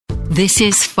This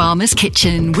is Farmer's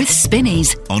Kitchen with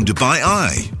Spinneys on Dubai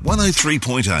Eye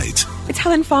 103.8. It's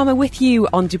Helen Farmer with you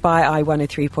on Dubai Eye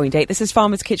 103.8. This is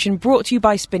Farmer's Kitchen, brought to you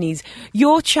by Spinneys.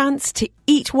 Your chance to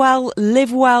eat well,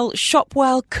 live well, shop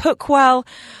well, cook well,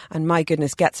 and my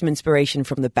goodness, get some inspiration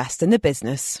from the best in the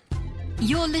business.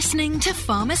 You're listening to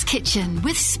Farmer's Kitchen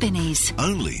with Spinneys.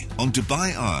 Only on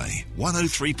Dubai Eye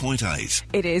 103.8.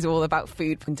 It is all about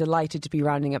food. I'm delighted to be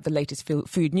rounding up the latest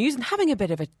food news and having a bit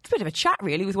of a chat,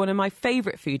 really, with one of my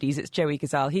favourite foodies. It's Joey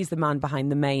Gazal. He's the man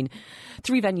behind the main.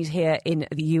 3 venues here in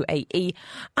the UAE.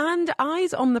 And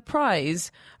eyes on the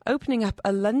prize, opening up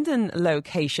a London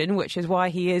location, which is why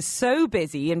he is so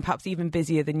busy and perhaps even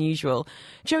busier than usual.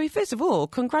 Joey, first of all,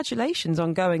 congratulations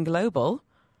on going global.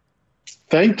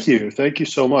 Thank you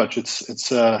so much.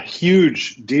 It's a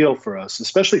huge deal for us,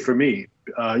 especially for me.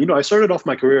 I started off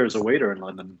my career as a waiter in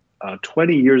London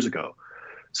 20 years ago.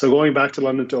 So going back to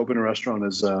London to open a restaurant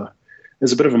is a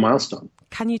bit of a milestone.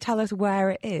 Can you tell us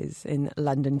where it is in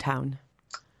London town?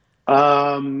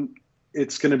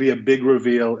 It's going to be a big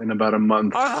reveal in about a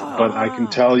month, but I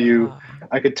could tell you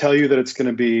that it's going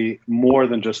to be more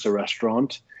than just a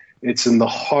restaurant. It's in the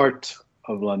heart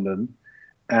of London.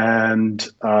 And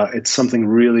it's something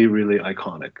really, really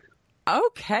iconic.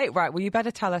 Okay, right. Well, you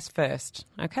better tell us first,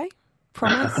 okay?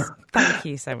 Promise? Thank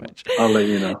you so much. I'll let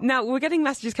you know. Now, we're getting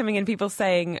messages coming in, people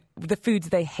saying the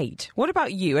foods they hate. What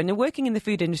about you? And you're working in the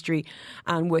food industry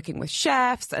and working with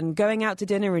chefs and going out to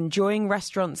dinner, enjoying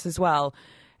restaurants as well.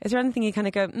 Is there anything you kind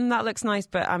of go, that looks nice,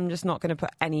 but I'm just not going to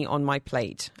put any on my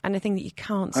plate? Anything that you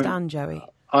can't stand, Joey?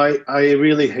 I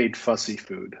really hate fussy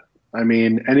food. I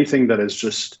mean, anything that is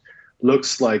just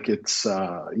looks like it's,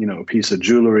 a piece of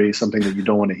jewelry, something that you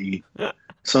don't want to eat,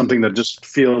 something that just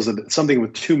feels that something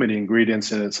with too many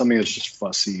ingredients in it, something that's just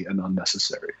fussy and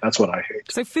unnecessary. That's what I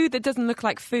hate. So food that doesn't look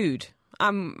like food.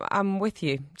 I'm with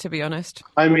you, to be honest.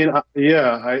 I mean, I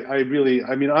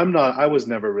was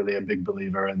never really a big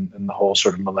believer in the whole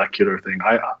sort of molecular thing.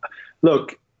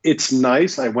 Look, it's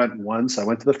nice. I went once. I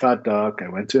went to the Fat Duck. I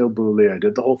went to El Bulli. I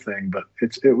did the whole thing, but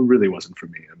it really wasn't for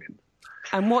me. I mean.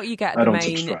 And what you get at the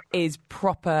main is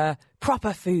proper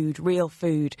food, real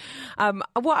food.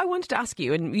 What I wanted to ask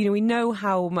you, and we know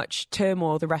how much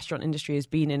turmoil the restaurant industry has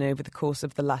been in over the course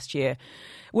of the last year.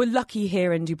 We're lucky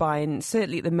here in Dubai, and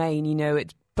certainly at the main,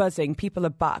 it's buzzing. People are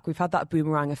back. We've had that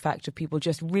boomerang effect of people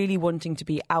just really wanting to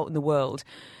be out in the world.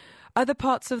 Other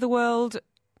parts of the world,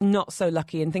 not so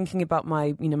lucky. And thinking about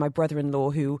my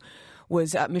brother-in-law who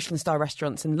was at Michelin star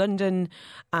restaurants in London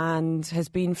and has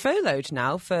been furloughed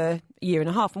now for a year and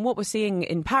a half. And what we're seeing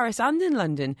in Paris and in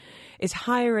London is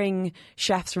hiring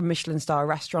chefs from Michelin star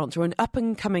restaurants or an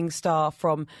up-and-coming star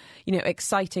from,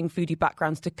 exciting foodie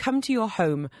backgrounds to come to your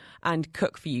home and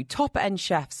cook for you. Top-end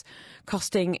chefs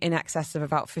costing in excess of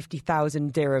about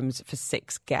 50,000 dirhams for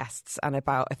 6 guests and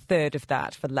about a third of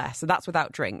that for less. So that's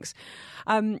without drinks.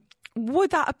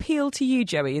 Would that appeal to you,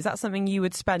 Joey? Is that something you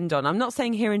would spend on? I'm not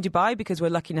saying here in Dubai because we're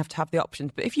lucky enough to have the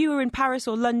options, but if you were in Paris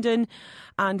or London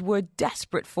and were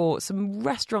desperate for some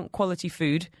restaurant quality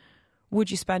food, would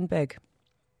you spend big?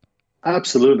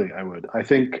 Absolutely, I would. I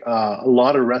think a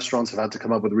lot of restaurants have had to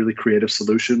come up with really creative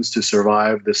solutions to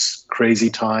survive this crazy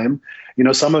time.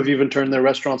 Some have even turned their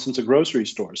restaurants into grocery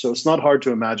stores. So it's not hard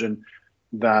to imagine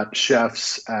that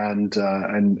chefs and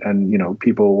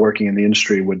people working in the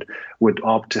industry would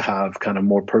opt to have kind of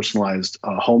more personalized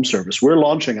home service. We're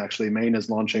launching, actually, Maine is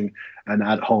launching an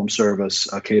at-home service,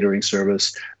 a catering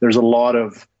service. There's a lot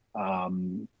of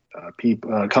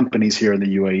companies here in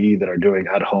the UAE that are doing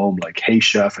at home, like Hey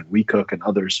Chef and We Cook and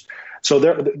others. So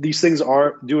these things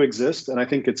do exist, and I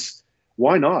think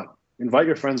why not? Invite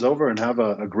your friends over and have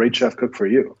a great chef cook for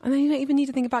you. And then you don't even need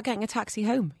to think about getting a taxi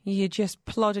home. You just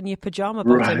plod in your pyjama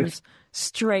bottoms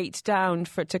straight down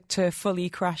to fully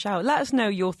crash out. Let us know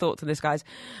your thoughts on this, guys.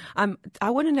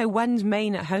 I want to know, when's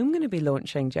Maine at Home going to be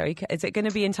launching, Joey? Is it going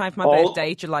to be in time for my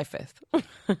birthday, July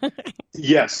 5th?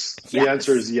 Yes. The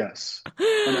answer is yes.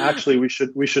 And actually, we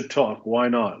should talk. Why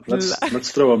not?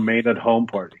 Let's throw a Maine at Home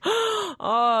party.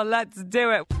 Oh, let's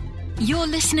do it. You're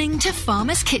listening to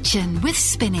Farmer's Kitchen with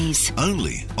Spinneys.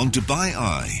 Only on Dubai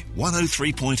Eye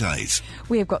 103.8.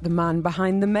 We have got the man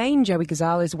behind the main. Joey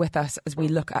Gazal is with us as we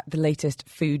look at the latest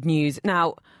food news.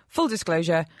 Now, full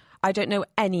disclosure, I don't know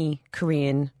any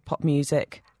Korean pop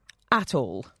music at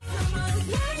all.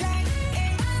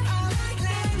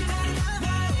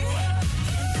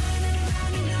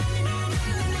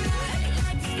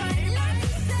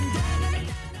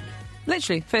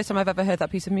 Literally, first time I've ever heard that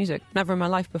piece of music. Never in my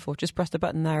life before. Just pressed a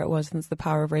button, there it was. That's the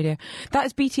power of radio. That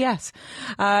is BTS.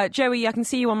 Joey, I can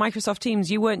see you on Microsoft Teams.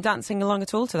 You weren't dancing along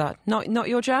at all to that. Not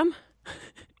your jam?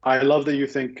 I love that you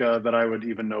think that I would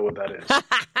even know what that is.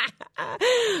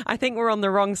 I think we're on the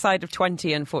wrong side of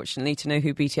 20, unfortunately, to know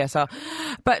who BTS are.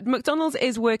 But McDonald's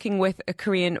is working with a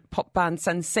Korean pop band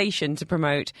Sensation to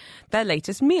promote their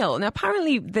latest meal. Now,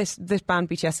 apparently, this band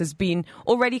BTS has been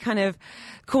already kind of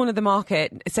cornered the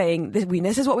market, saying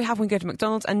this is what we have when we go to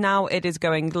McDonald's, and now it is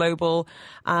going global,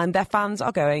 and their fans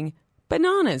are going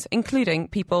bananas, including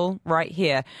people right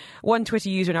here. One Twitter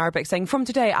user in Arabic saying, "From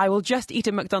today, I will just eat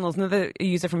at McDonald's." Another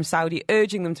user from Saudi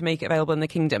urging them to make it available in the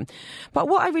kingdom. But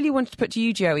what I really wanted to put to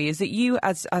you, Joey, is that you,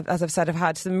 as I've said, have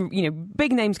had some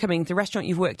big names coming into the restaurant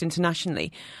you've worked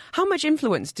internationally. How much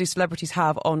influence do celebrities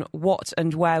have on what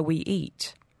and where we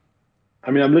eat?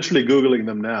 I mean, I'm literally Googling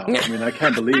them now. I mean, I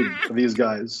can't believe these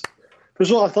guys. First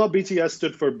of all, I thought BTS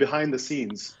stood for behind the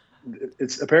scenes.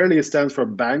 Apparently it stands for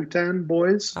Bangtan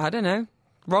Boys. I don't know.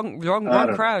 Wrong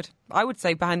crowd. I would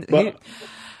say behind.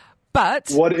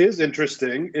 But what is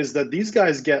interesting is that these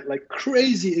guys get like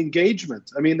crazy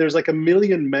engagement. I mean, there's like 1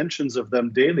 million mentions of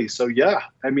them daily. So yeah,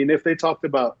 I mean, if they talked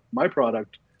about my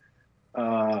product,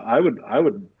 I would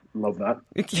love that.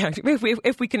 Yeah,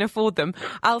 if we can afford them.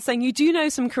 Al saying, you do know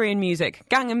some Korean music,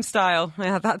 Gangnam Style.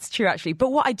 Yeah, that's true, actually.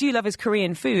 But what I do love is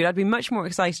Korean food. I'd be much more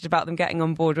excited about them getting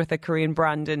on board with a Korean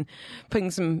brand and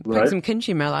putting some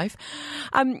kimchi in my life.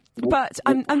 But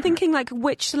I'm thinking, like,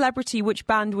 which celebrity, which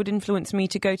band would influence me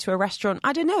to go to a restaurant?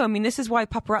 I don't know. I mean, this is why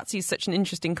paparazzi is such an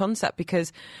interesting concept,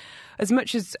 because as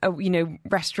much as,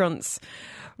 restaurants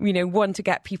want to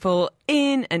get people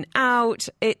in and out,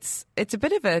 it's a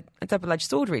bit of a double-edged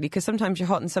sword, really, because sometimes you're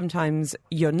hot and sometimes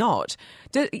you're not.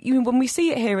 When we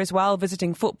see it here as well,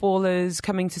 visiting footballers,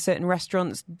 coming to certain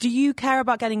restaurants, do you care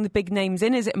about getting the big names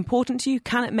in? Is it important to you?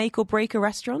 Can it make or break a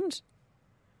restaurant?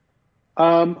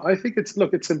 I think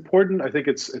it's important. I think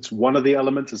it's one of the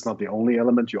elements. It's not the only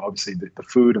element. You obviously, the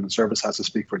food and the service has to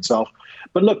speak for itself.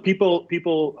 But look,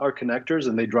 people are connectors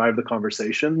and they drive the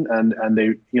conversation, and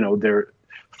they, they're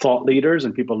thought leaders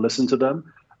and people listen to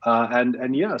them.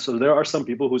 So there are some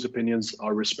people whose opinions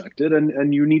are respected,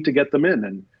 and you need to get them in,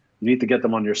 and you need to get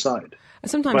them on your side.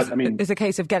 Sometimes there's a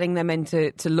case of getting them in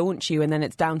to launch you, and then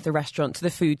it's down to the restaurant, to the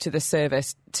food, to the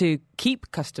service, to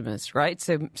keep customers, right?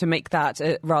 So to make that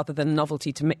rather than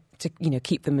novelty, to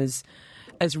keep them as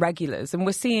regulars. And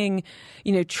we're seeing,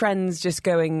 trends just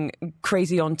going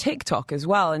crazy on TikTok as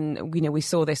well. And, we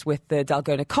saw this with the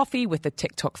Dalgona coffee, with the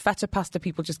TikTok feta pasta,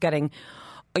 people just getting,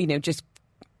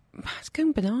 it's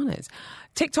going bananas.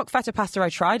 TikTok feta pasta I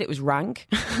tried, it was rank.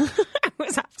 It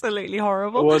was absolutely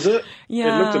horrible. Was it?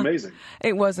 Yeah. It looked amazing.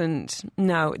 It wasn't.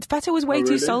 No. Feta was way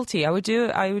too salty. I would do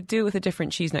it with a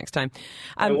different cheese next time.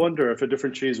 I wonder if a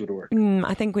different cheese would work.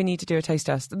 I think we need to do a taste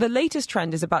test. The latest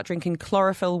trend is about drinking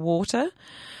chlorophyll water,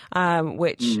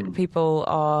 which people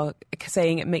are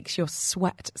saying it makes your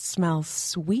sweat smell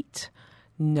sweet.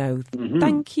 No,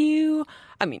 thank you.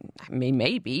 I mean,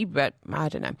 maybe, but I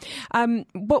don't know.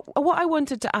 But what I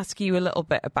wanted to ask you a little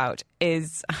bit about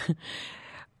is,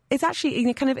 it's actually,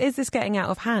 is this getting out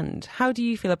of hand? How do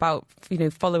you feel about,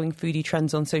 following foodie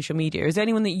trends on social media? Is there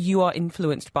anyone that you are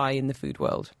influenced by in the food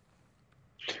world?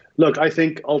 Look, I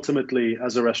think ultimately,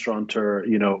 as a restaurateur,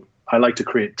 I like to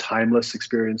create timeless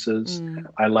experiences.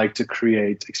 I like to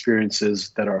create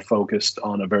experiences that are focused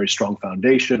on a very strong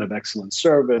foundation of excellent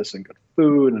service and good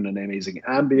food and an amazing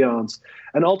ambiance.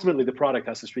 And ultimately, the product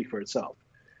has to speak for itself.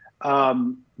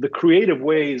 The creative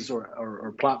ways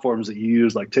or platforms that you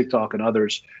use, like TikTok and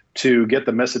others, to get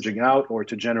the messaging out or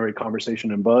to generate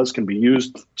conversation and buzz can be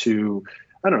used to,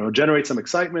 generate some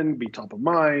excitement, be top of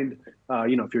mind.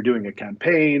 If you're doing a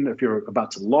campaign, if you're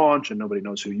about to launch and nobody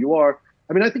knows who you are.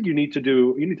 I mean, I think you need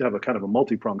to have a kind of a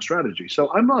multi-pronged strategy.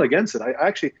 So I'm not against it.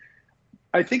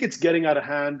 I think it's getting out of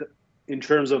hand in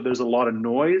terms of there's a lot of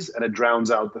noise and it drowns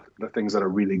out the things that are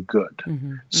really good.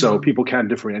 So people can't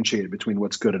differentiate between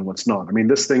what's good and what's not. I mean,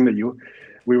 this thing that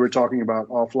we were talking about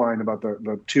offline about the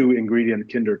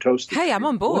 2-ingredient Kinder Toasty. Hey, I'm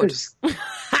on board.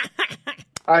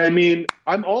 I mean,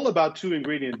 I'm all about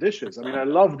 2-ingredient dishes. I mean, I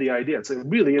love the idea. It's a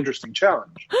really interesting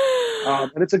challenge.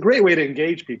 And it's a great way to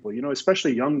engage people,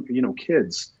 especially young,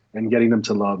 kids, and getting them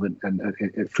to love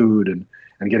and food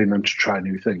and getting them to try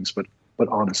new things. But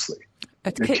honestly,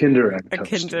 a Kinder Egg Toasty.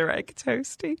 A Kinder Egg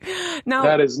Toasty. Now,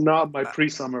 that is not my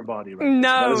pre-summer body. Right?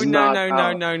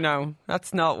 No.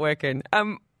 That's not working.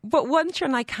 But one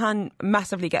trend I can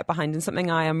massively get behind, and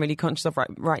something I am really conscious of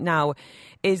right now,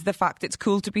 is the fact it's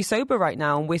cool to be sober right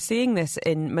now. And we're seeing this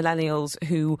in millennials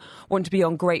who want to be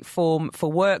on great form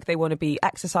for work. They want to be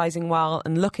exercising well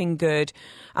and looking good.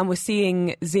 And we're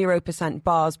seeing 0%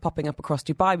 bars popping up across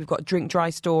Dubai. We've got a Drink Dry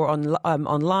store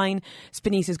online.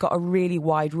 Spinneys has got a really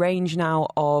wide range now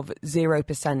of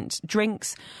 0%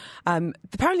 drinks.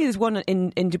 Apparently there's one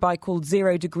in Dubai called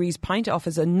 0 Degrees Pint. It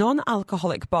offers a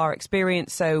non-alcoholic bar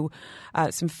experience. So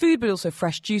some food, but also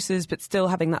fresh juices, but still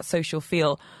having that social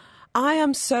feel. I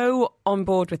am so on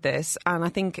board with this, and I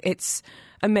think it's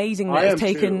amazing that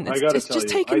it's just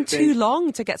taken too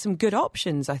long to get some good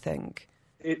options, I think.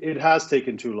 It has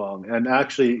taken too long. And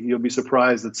actually, you'll be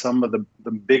surprised that some of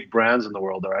the big brands in the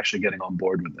world are actually getting on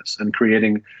board with this and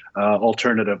creating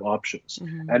alternative options.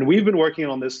 Mm-hmm. And we've been working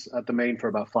on this at the Main for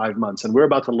about 5 months, and we're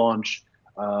about to launch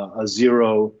a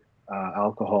zero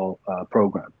alcohol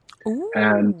program. Ooh.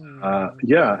 And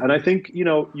and I think,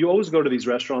 you always go to these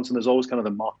restaurants and there's always kind of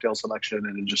the mocktail selection,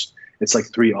 and it's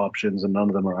like 3 options and none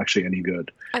of them are actually any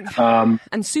good.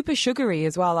 And super sugary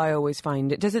as well, I always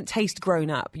find. It doesn't taste grown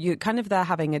up. You're kind of there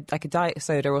having a diet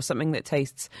soda or something that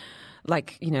tastes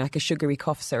like a sugary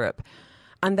cough syrup.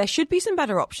 And there should be some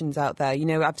better options out there.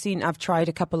 I've tried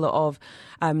a couple of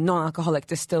non-alcoholic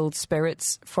distilled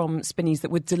spirits from Spinneys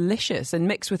that were delicious and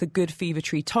mixed with a good Fever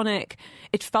Tree tonic.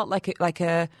 It felt like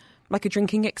a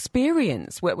drinking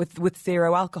experience with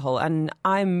zero alcohol. And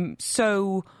I'm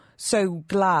so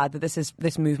glad that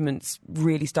this movement's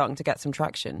really starting to get some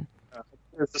traction.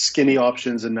 There's the skinny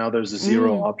options, and now there's the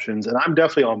zero options, and I'm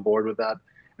definitely on board with that.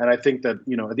 And I think that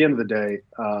at the end of the day,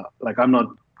 I'm not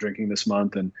drinking this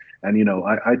month, and I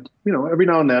every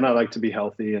now and then I like to be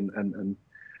healthy and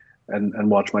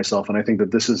watch myself, and I think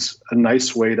that this is a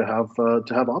nice way to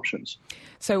have options.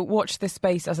 So watch this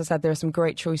space. As I said, there are some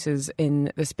great choices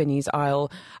in the Spinneys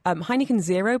aisle. Heineken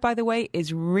Zero, by the way,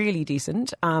 is really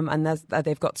decent, and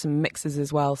they've got some mixes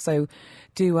as well. So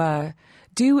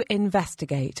do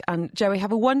investigate. And Joey,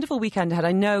 have a wonderful weekend ahead.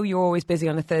 I know you're always busy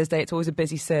on a Thursday. It's always a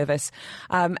busy service.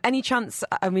 Any chance,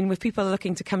 if people are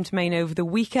looking to come to Main over the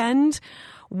weekend,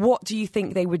 what do you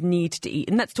think they would need to eat?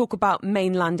 And let's talk about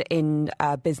Mainland in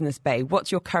Business Bay.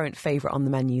 What's your current favourite on the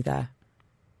menu there?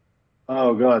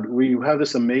 Oh, God. We have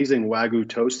this amazing Wagyu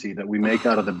toasty that we make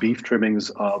out of the beef trimmings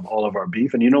of all of our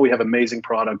beef. And, we have amazing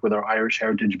product with our Irish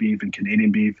heritage beef and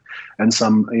Canadian beef and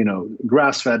some,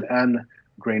 grass-fed and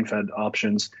grain-fed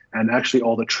options. And actually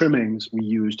all the trimmings we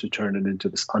use to turn it into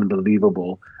this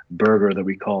unbelievable burger that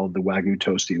we call the Wagyu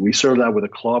toasty. We serve that with a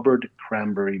clobbered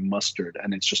cranberry mustard,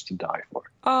 and it's just to die for.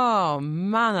 Oh,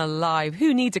 man alive.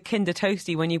 Who needs a Kinder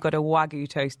Toasty when you've got a Wagyu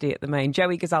toasty at the Main?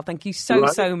 Joey Gazal, thank you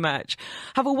so much.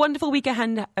 Have a wonderful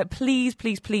weekend. Please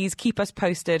keep us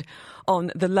posted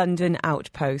on the London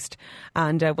Outpost.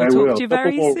 And we'll talk to you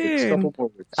very soon.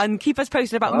 And keep us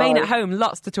posted about Main at Home.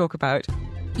 Lots to talk about.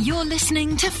 You're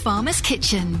listening to Farmer's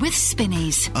Kitchen with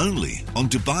Spinneys. Only on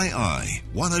Dubai Eye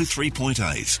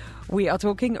 103.8. We are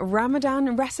talking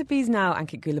Ramadan recipes now.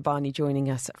 Ankit Gulabani joining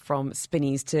us from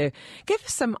Spinneys to give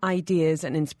us some ideas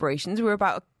and inspirations. We're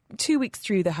about 2 weeks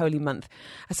through the holy month,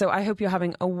 so I hope you're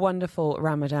having a wonderful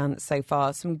Ramadan so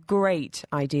far. Some great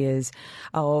ideas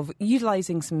of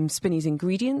utilising some Spinneys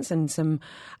ingredients and some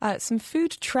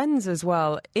food trends as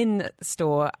well in the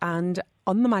store and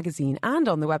on the magazine and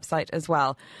on the website as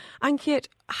well. Ankit,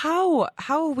 how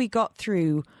have we got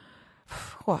through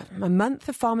a month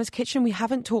of Farmer's Kitchen? We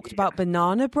haven't talked about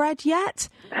banana bread yet.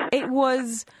 It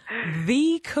was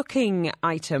the cooking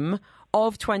item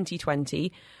of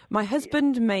 2020. My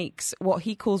husband makes what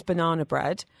he calls banana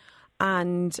bread,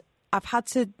 and I've had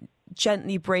to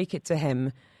gently break it to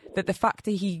him that the fact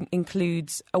that he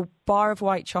includes a bar of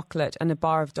white chocolate and a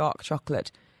bar of dark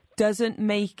chocolate doesn't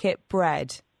make it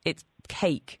bread. It's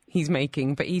cake he's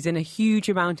making, but he's in a huge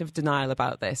amount of denial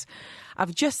about this.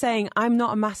 I'm just saying I'm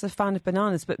not a massive fan of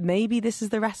bananas, but maybe this is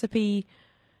the recipe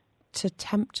to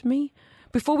tempt me.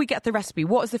 Before we get the recipe,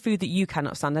 what is the food that you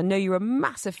cannot stand? I know you're a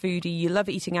massive foodie, you love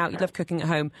eating out, you love cooking at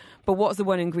home, but what's the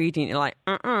one ingredient you're like,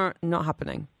 not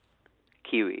happening?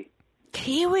 Kiwi.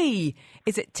 Kiwi!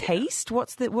 Is it taste?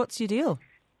 What's your deal?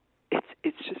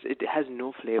 It's just, it has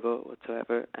no flavor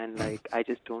whatsoever, and I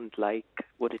just don't like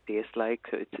what it tastes like.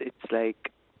 So it's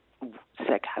like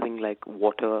having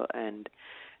water and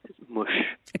mush.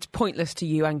 It's pointless to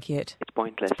you, Ankit. It's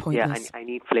pointless. Yeah, I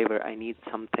need flavor. I need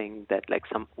something that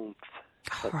some oomph.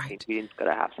 Right. The ingredients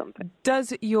gotta have something.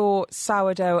 Does your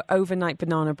sourdough overnight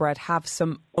banana bread have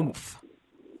some oomph?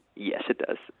 Yes, it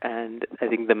does. And I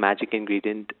think the magic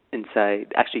ingredient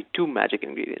inside, actually two magic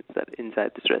ingredients that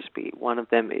inside this recipe. One of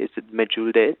them is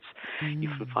medjool dates. You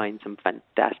can find some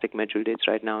fantastic medjool dates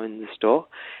right now in the store.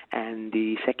 And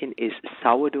the second is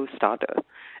sourdough starter,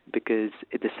 because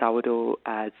the sourdough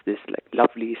adds this like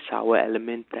lovely sour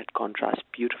element that contrasts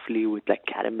beautifully with like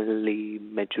caramelly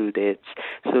medjool dates.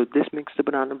 So this makes the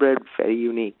banana bread very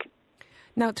unique.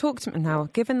 Now, talk to me now.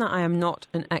 Given that I am not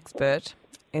an expert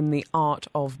in the art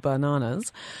of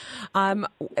bananas,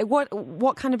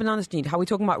 what kind of bananas do you need? How are we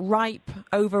talking about? Ripe,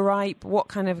 overripe? What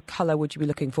kind of colour would you be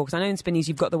looking for? Because I know in Spinneys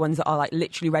you've got the ones that are like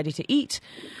literally ready to eat,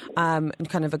 and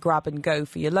kind of a grab and go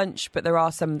for your lunch, but there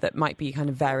are some that might be kind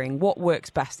of varying. What works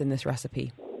best in this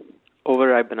recipe?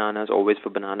 Overripe bananas always for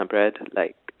banana bread,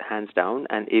 like hands down.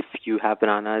 And if you have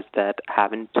bananas that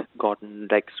haven't gotten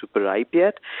like super ripe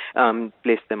yet,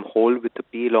 place them whole with the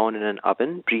peel on in an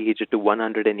oven, preheated to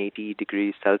 180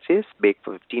 degrees Celsius, bake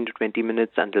for 15 to 20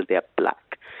 minutes until they are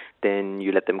black. Then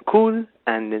you let them cool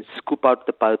and then scoop out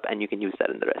the pulp, and you can use that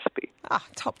in the recipe.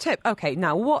 Top tip. Okay,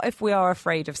 now what if we are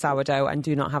afraid of sourdough and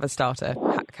do not have a starter?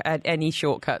 Any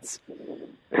shortcuts?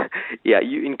 Yeah,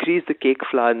 you increase the cake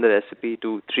flour in the recipe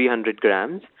to 300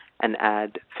 grams and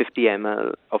add 50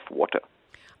 ml of water.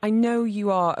 I know you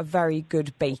are a very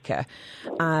good baker,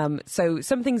 so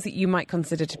some things that you might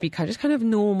consider to be kind of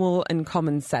normal and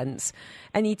common sense.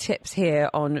 Any tips here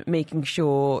on making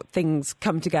sure things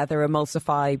come together,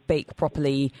 emulsify, bake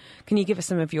properly? Can you give us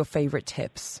some of your favourite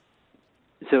tips?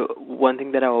 So one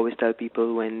thing that I always tell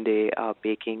people when they are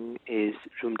baking is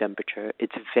room temperature.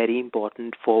 It's very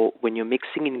important for when you're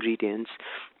mixing ingredients.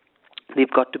 They've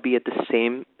got to be at the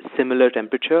same similar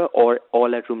temperature or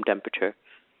all at room temperature.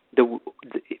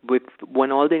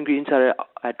 When all the ingredients are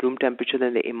at room temperature,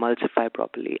 then they emulsify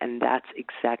properly, and that's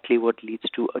exactly what leads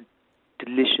to a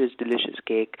delicious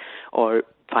cake or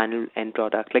final end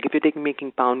product. Like if you're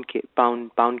making pound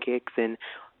cakes, then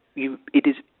it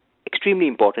is extremely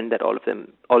important that all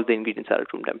the ingredients are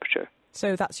at room temperature.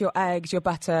 So that's your eggs, your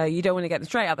butter. You don't want to get them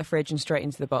straight out of the fridge and straight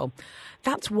into the bowl.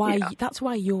 That's why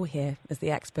you're here as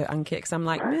the expert, Ankit, because I'm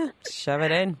like, shove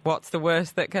it in. What's the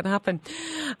worst that can happen?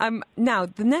 Now,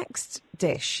 the next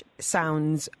dish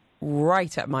sounds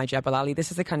right up my Jebel Ali.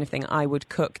 This is the kind of thing I would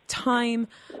cook time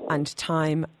and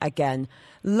time again.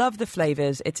 Love the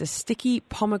flavours. It's a sticky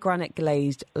pomegranate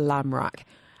glazed lamb rack,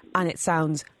 and it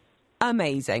sounds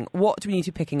amazing. What do we need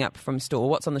to be picking up from store?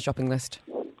 What's on the shopping list?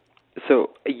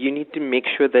 So you need to make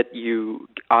sure that you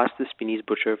ask the Spinneys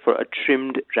butcher for a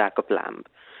trimmed rack of lamb.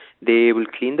 They will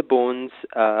clean the bones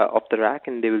off the rack,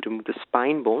 and they will remove the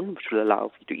spine bone, which will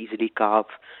allow you to easily carve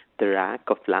the rack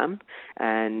of lamb.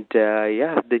 And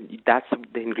that's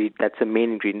the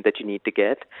main ingredient that you need to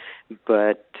get.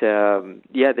 But then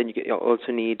you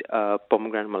also need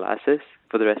pomegranate molasses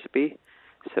for the recipe.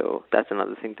 So that's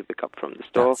another thing to pick up from the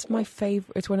store. That's my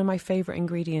favorite. It's one of my favorite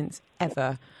ingredients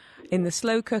ever. In the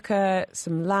slow cooker,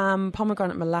 some lamb,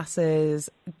 pomegranate molasses,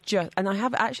 and I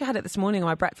have actually had it this morning on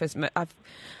my breakfast. I've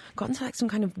gotten to like some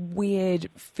kind of weird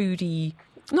foodie,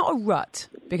 not a rut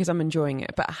because I'm enjoying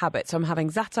it, but a habit. So I'm having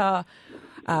za'atar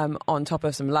on top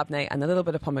of some labneh and a little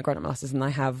bit of pomegranate molasses, and I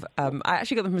have I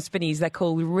actually got them from Spinneys. They're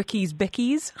called Ricky's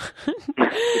Bickies,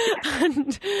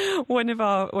 and one of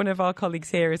our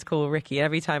colleagues here is called Ricky.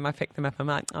 Every time I pick them up, I'm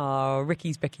like, oh,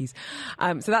 Ricky's Bickies.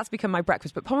 So that's become my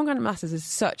breakfast. But pomegranate molasses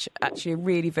is actually a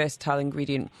really versatile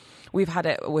ingredient. We've had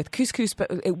it with couscous,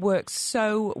 but it works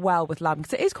so well with lamb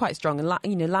because it is quite strong, and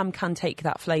lamb can take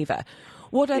that flavour.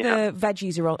 What other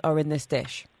veggies are in this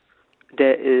dish?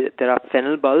 There are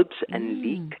fennel bulbs and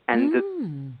leek, and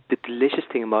the delicious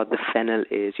thing about the fennel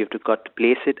is you've got to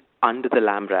place it under the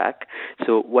lamb rack.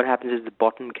 So what happens is the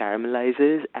bottom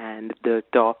caramelizes and the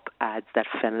top adds that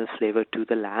fennel flavor to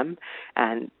the lamb,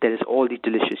 and there is all these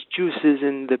delicious juices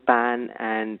in the pan,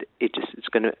 and it's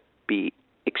going to be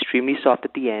extremely soft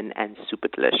at the end and super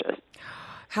delicious.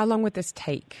 How long would this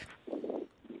take?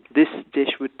 This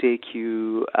dish would take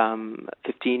you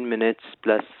 15 minutes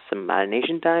plus some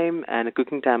marination time and a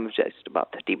cooking time of just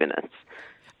about 30 minutes.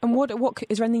 And what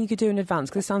is there anything you could do in advance?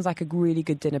 Because it sounds like a really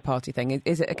good dinner party thing.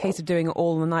 Is it a case of doing it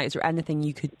all in the night? Is there anything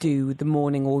you could do the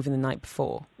morning or even the night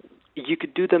before? You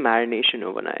could do the marination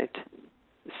overnight.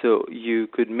 So you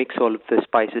could mix all of the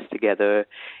spices together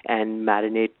and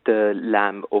marinate the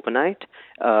lamb overnight.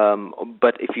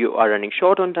 But if you are running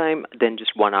short on time, then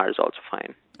just 1 hour is also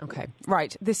fine. Okay,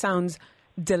 right. This sounds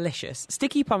delicious.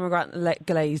 Sticky pomegranate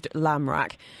glazed lamb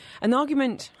rack. A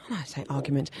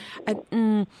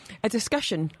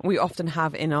discussion we often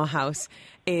have in our house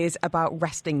is about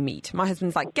resting meat. My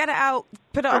husband's like, get it out,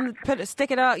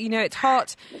 stick it out. It's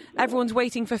hot. Everyone's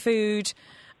waiting for food.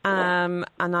 And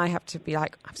I have to be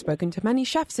like, I've spoken to many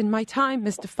chefs in my time,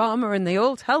 Mr. Farmer, and they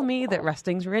all tell me that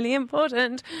resting's really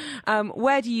important.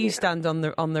 Where do you stand on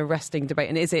the resting debate?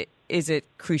 And is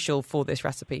it crucial for this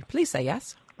recipe? Please say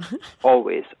yes.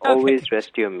 Always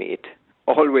rest your meat.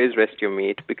 Always rest your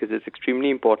meat, because it's extremely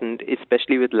important,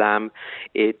 especially with lamb.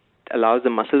 It allows the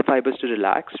muscle fibers to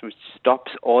relax, which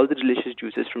stops all the delicious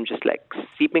juices from just like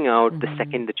seeping out the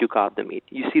second that you carve the meat.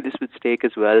 You see this with steak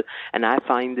as well, and I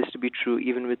find this to be true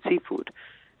even with seafood.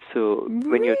 So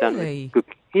when you're done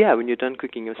when you're done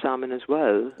cooking your salmon as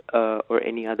well, or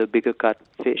any other bigger cut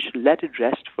fish, let it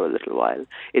rest for a little while.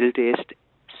 It'll taste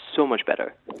so much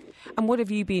better. And what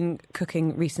have you been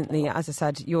cooking recently? As I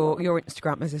said, your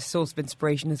Instagram is a source of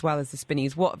inspiration as well as the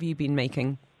Spinneys. What have you been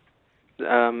making?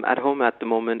 At home at the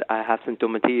moment, I have some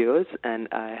tomatillos, and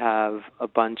I have a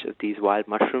bunch of these wild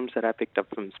mushrooms that I picked up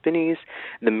from Spinneys,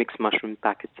 the mixed mushroom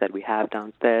packets that we have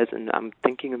downstairs, and I'm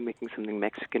thinking of making something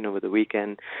Mexican over the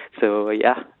weekend. So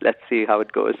yeah, let's see how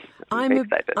it goes. I'm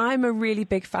excited. I'm a really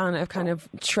big fan of kind of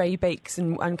tray bakes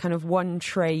and kind of one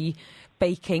tray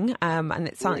baking, and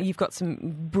it sounds you've got some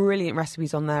brilliant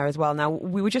recipes on there as well. Now,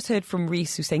 we were just heard from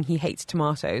Reese, who's saying he hates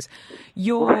tomatoes.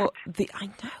 I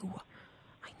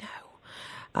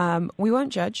know. We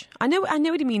won't judge. I know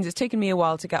what he means. It's taken me a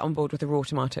while to get on board with the raw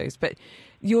tomatoes, but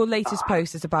your latest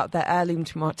post is about the heirloom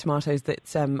tomatoes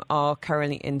that are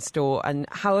currently in store, and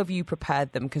how have you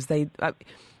prepared them? Because they,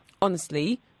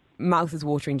 honestly, mouth is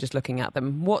watering just looking at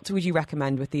them. What would you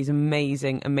recommend with these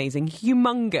amazing,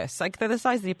 humongous, like they're the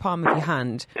size of the palm of your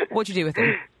hand? What do you do with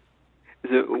them?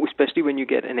 So, especially when you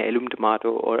get an heirloom tomato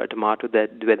or a tomato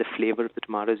where the flavor of the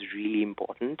tomato is really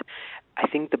important, I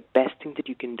think the best thing that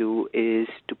you can do is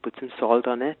to put some salt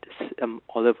on it,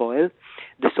 olive oil.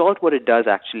 The salt, what it does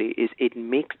actually is it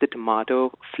makes the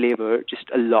tomato flavor just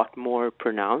a lot more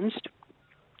pronounced.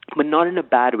 But not in a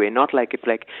bad way. Not like if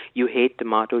you hate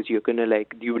tomatoes, you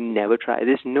would never try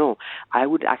this. No, I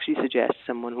would actually suggest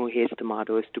someone who hates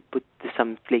tomatoes to put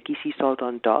some flaky sea salt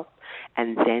on top,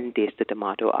 and then taste the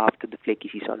tomato after the flaky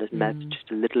sea salt has melted just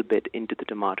a little bit into the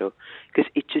tomato, because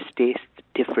it just tastes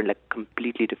different, like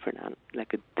completely different,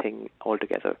 like a thing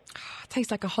altogether. It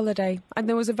tastes like a holiday. And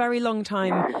there was a very long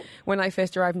time when I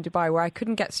first arrived in Dubai where I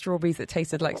couldn't get strawberries that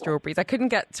tasted like strawberries. I couldn't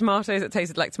get tomatoes that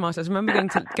tasted like tomatoes. I remember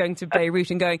going to Beirut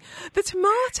and going, the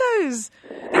tomatoes,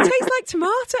 they taste like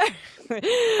tomato.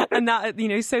 And that,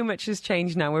 so much has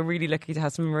changed now. We're really lucky to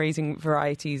have some amazing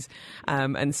varieties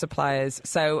and suppliers.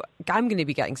 So I'm going to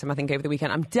be getting some, I think, over the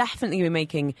weekend. I'm definitely going to be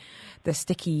making the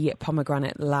sticky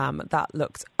pomegranate lamb. That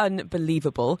looks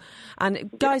unbelievable. And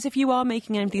guys, if you are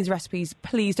making any of these recipes,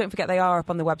 please don't forget they are up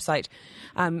on the website.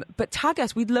 But tag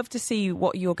us. We'd love to see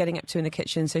what you're getting up to in the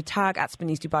kitchen. So tag at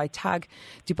Spinneys Dubai, tag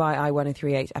Dubai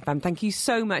I1038 FM. Thank you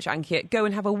so much, Ankit. Go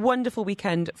and have a wonderful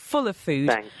weekend full of food.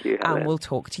 Thank you, Helen. And we'll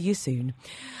talk to you soon.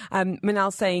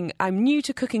 Manal saying, I'm new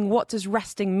to cooking. What does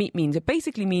resting meat mean? It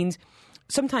basically means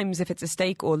sometimes if it's a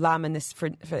steak or lamb in this, for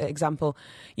example,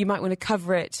 you might want to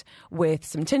cover it with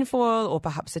some tinfoil or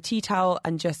perhaps a tea towel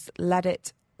and just let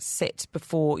it sit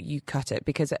before you cut it,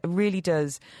 because it really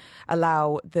does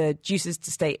allow the juices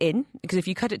to stay in, because if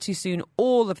you cut it too soon,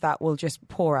 all of that will just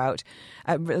pour out.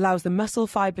 It allows the muscle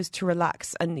fibers to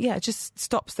relax, and it just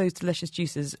stops those delicious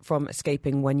juices from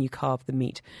escaping when you carve the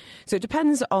meat. So it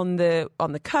depends on the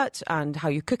cut and how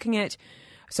you're cooking it.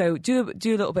 So do a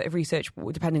little bit of research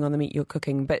depending on the meat you're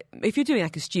cooking. But if you're doing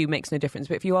like a stew, it makes no difference.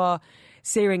 But if you are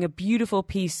searing a beautiful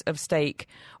piece of steak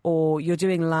or you're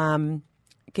doing lamb,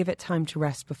 give it time to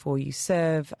rest before you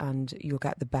serve, and you'll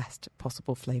get the best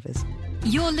possible flavours.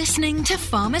 You're listening to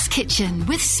Farmer's Kitchen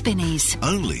with Spinneys.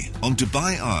 Only on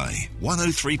Dubai Eye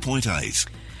 103.8.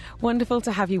 Wonderful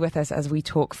to have you with us as we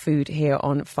talk food here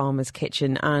on Farmer's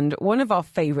Kitchen. And one of our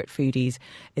favourite foodies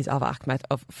is Ava Ahmed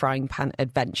of Frying Pan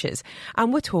Adventures.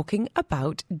 And we're talking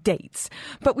about dates.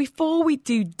 But before we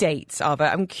do dates,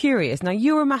 Ava, I'm curious. Now,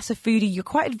 you're a massive foodie. You're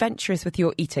quite adventurous with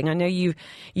your eating. I know you've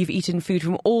eaten food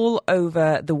from all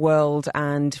over the world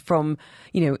and from,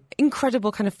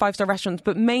 incredible kind of five-star restaurants,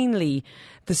 but mainly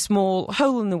the small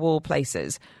hole-in-the-wall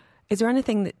places. Is there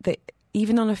anything that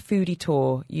even on a foodie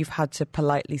tour, you've had to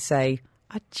politely say,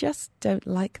 I just don't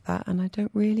like that and I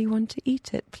don't really want to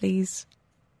eat it, please?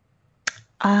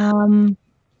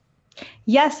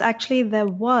 Yes, actually there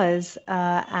was.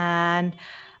 And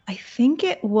I think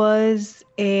it was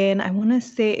in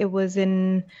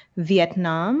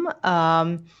Vietnam,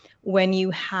 when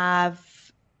you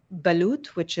have balut,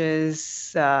 which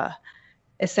is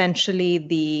essentially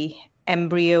the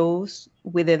embryos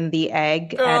within the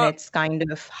egg, and it's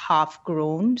kind of half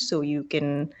grown, so you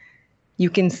can You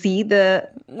can see the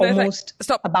almost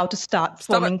about to start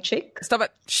forming chick. Stop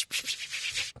it.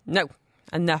 No,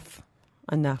 enough.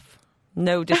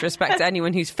 No disrespect to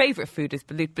anyone whose favourite food is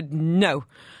balut, but no.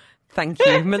 Thank you.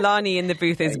 Milani in the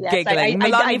booth is giggling.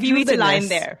 Milani, have you eaten this?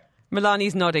 There.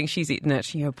 Milani's nodding. She's eaten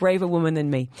it. You're a braver woman than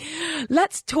me.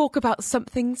 Let's talk about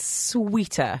something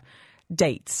sweeter.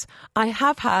 Dates. I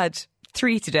have had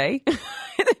 3 today.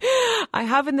 I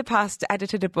have in the past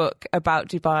edited a book about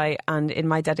Dubai, and in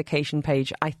my dedication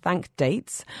page, I thank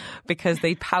dates because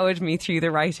they powered me through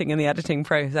the writing and the editing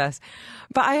process.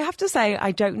 But I have to say,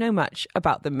 I don't know much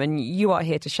about them, and you are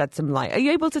here to shed some light. Are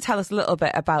you able to tell us a little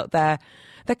bit about their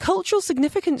cultural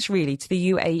significance, really, to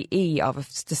the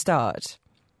UAE to start?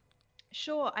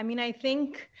 Sure. I mean, I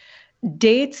think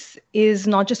dates is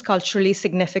not just culturally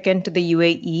significant to the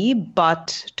UAE, but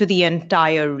to the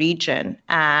entire region.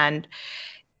 And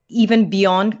even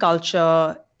beyond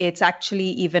culture, it's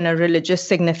actually even a religious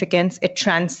significance. It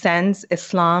transcends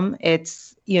Islam.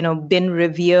 It's, been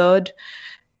revered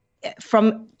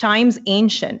from times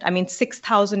ancient. I mean,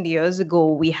 6,000 years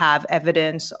ago, we have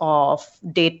evidence of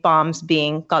date palms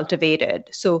being cultivated.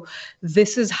 So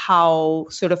this is how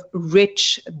sort of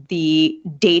rich the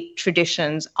date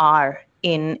traditions are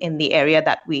in the area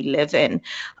that we live in.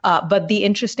 But the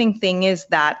interesting thing is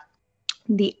that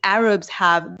the Arabs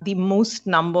have the most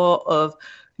number of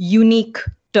unique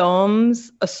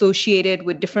terms associated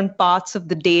with different parts of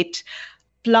the date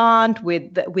plant,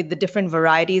 with the different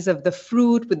varieties of the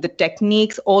fruit, with the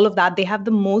techniques, all of that. They have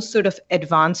the most sort of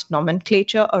advanced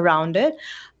nomenclature around it,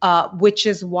 which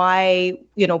is why,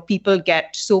 people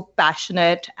get so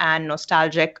passionate and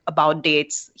nostalgic about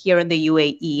dates here in the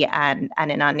UAE and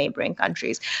in our neighboring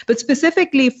countries. But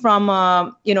specifically from,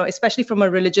 especially from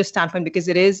a religious standpoint, because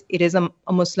it is a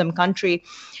Muslim country,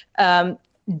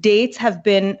 dates have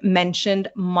been mentioned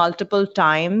multiple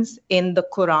times in the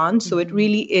Quran. So it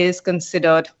really is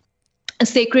considered a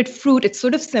sacred fruit. It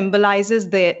sort of symbolizes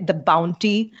the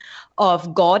bounty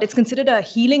of God. It's considered a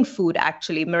healing food,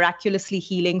 actually, miraculously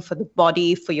healing for the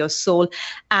body, for your soul.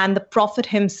 And the Prophet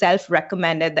himself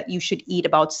recommended that you should eat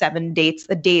about 7 dates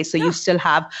a day. So you still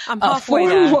have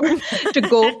 4 more to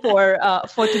go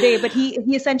for today. But he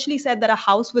essentially said that a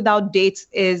house without dates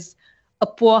is a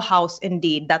poor house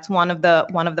indeed. That's one of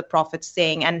the Prophet's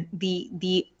saying. And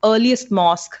the earliest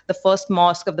mosque, the first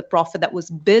mosque of the Prophet that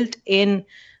was built in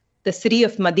the city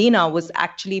of Medina, was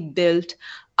actually built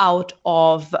out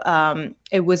of palm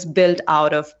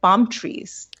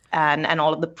trees and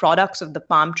all of the products of the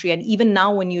palm tree. And even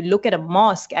now, when you look at a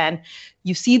mosque and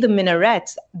you see the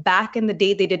minarets, back in the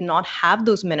day, they did not have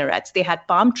those minarets. They had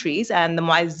palm trees, and the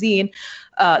muezzin,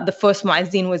 the first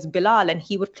muezzin was Bilal, and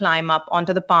he would climb up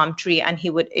onto the palm tree and he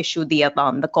would issue the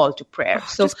adhan, the call to prayer.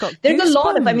 So there's a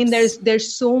lot of,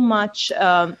 there's so much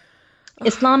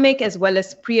Islamic as well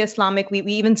as pre-Islamic. We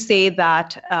even say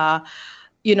that,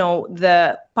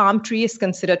 the palm tree is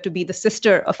considered to be the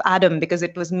sister of Adam because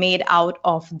it was made out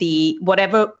of the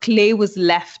whatever clay was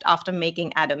left after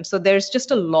making Adam. So there's just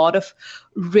a lot of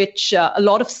rich, a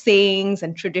lot of sayings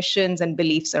and traditions and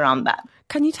beliefs around that.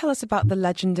 Can you tell us about the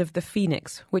legend of the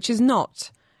Phoenix, which is not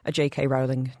a J.K.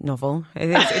 Rowling novel?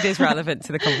 It is relevant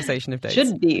to the conversation of dates.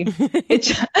 Should be.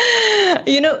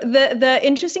 The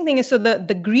interesting thing is, so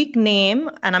the Greek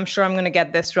name, and I'm sure I'm going to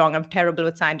get this wrong, I'm terrible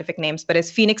with scientific names, but it's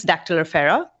Phoenix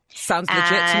dactylifera. Sounds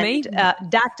legit to me.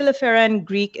 Dactylifera in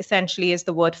Greek essentially is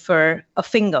the word for a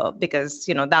finger because,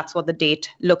 that's what the date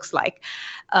looks like.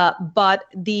 But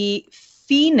the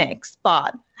Phoenix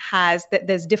part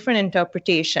there's different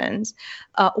interpretations.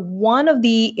 One of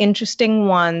the interesting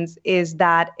ones is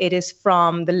that it is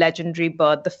from the legendary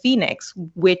bird, the phoenix,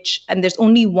 and there's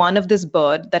only one of this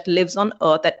bird that lives on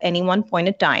Earth at any one point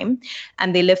in time,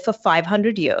 and they live for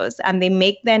 500 years, and they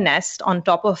make their nest on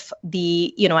top of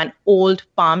an old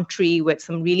palm tree with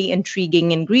some really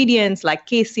intriguing ingredients like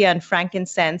cassia and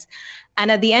frankincense. And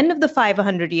at the end of the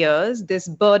 500 years, this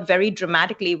bird very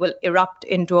dramatically will erupt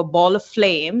into a ball of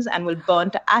flames and will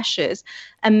burn to ashes.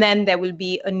 And then there will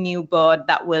be a new bird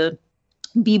that will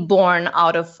be born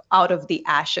out of the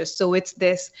ashes. So it's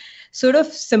this sort of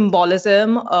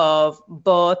symbolism of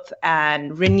birth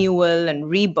and renewal and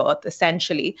rebirth,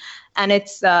 essentially. And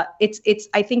it's I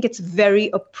think it's very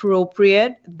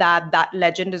appropriate that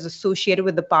legend is associated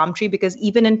with the palm tree, because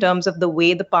even in terms of the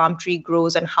way the palm tree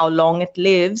grows and how long it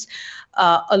lives,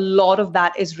 a lot of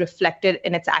that is reflected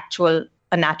in its actual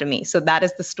anatomy. So that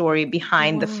is the story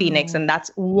behind the phoenix, and that's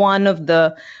one of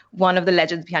the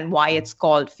legends behind why it's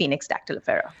called Phoenix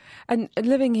dactylifera. And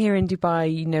living here in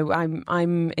Dubai, you know,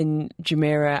 I'm in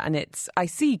Jumeirah, and I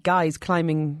see guys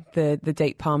climbing the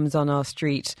date palms on our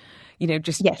street, you know,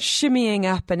 just shimmying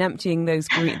up and emptying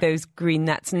those green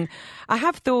nets. And I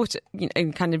have thought, you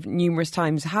know, kind of numerous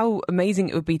times how amazing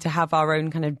it would be to have our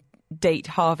own kind of date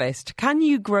harvest. Can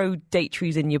you grow date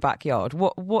trees in your backyard?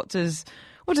 What does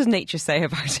nature say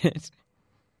about it?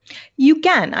 You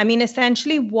can. I mean,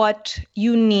 essentially what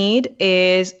you need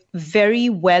is very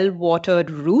well-watered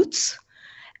roots,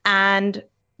 and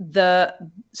the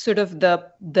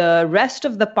rest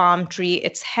of the palm tree,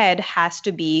 its head has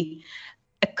to be,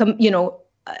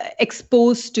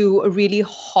 exposed to a really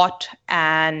hot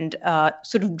and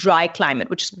sort of dry climate,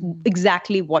 which is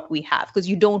exactly what we have, because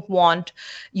you don't want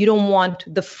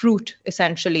the fruit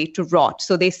essentially to rot.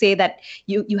 So they say that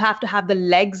you have to have the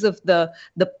legs of the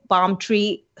palm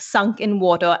tree sunk in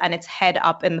water and its head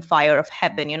up in the fire of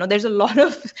heaven. You know, there's a lot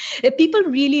of people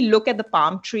really look at the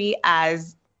palm tree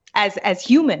as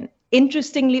human.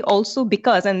 Interestingly also,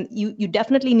 because, and you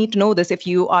definitely need to know this if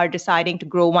you are deciding to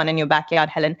grow one in your backyard,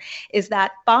 Helen, is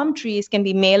that palm trees can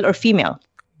be male or female.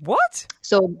 What?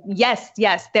 So yes,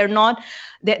 they're not,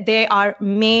 they are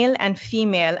male and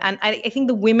female. And I think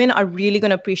the women are really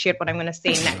going to appreciate what I'm going to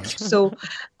say next. So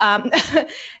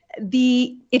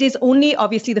it is only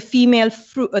obviously the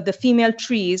female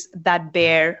trees that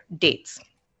bear dates.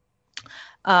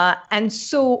 And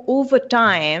so over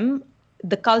time,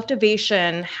 the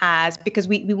cultivation has, because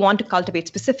we want to cultivate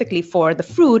specifically for the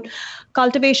fruit,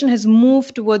 cultivation has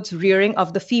moved towards rearing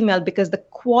of the female, because the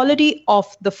quality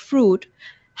of the fruit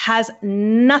has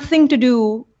nothing to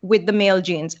do with the male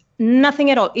genes. Nothing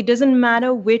at all. It doesn't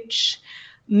matter which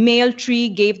male tree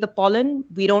gave the pollen.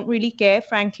 We don't really care,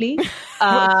 frankly.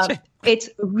 It's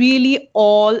really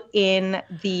all in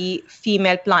the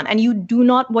female plant. And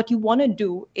what you want to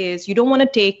do is you don't want to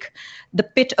take the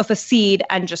pit of a seed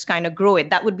and just kind of grow it.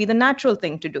 That would be the natural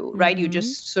thing to do, right? You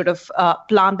just sort of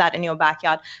plant that in your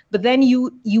backyard. But then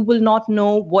you will not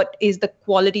know what is the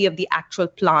quality of the actual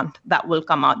plant that will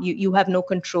come out. You have no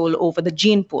control over the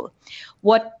gene pool.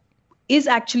 What is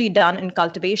actually done in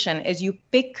cultivation is you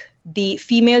pick the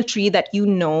female tree that you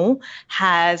know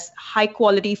has high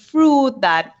quality fruit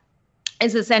that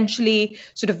is essentially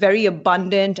sort of very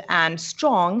abundant and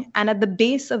strong. And at the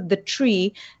base of the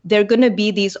tree, there are going to be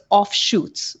these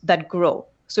offshoots that grow,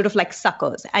 sort of like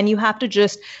suckers. And you have to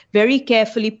just very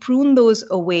carefully prune those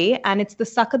away. And it's the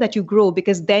sucker that you grow,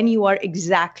 because then you are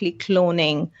exactly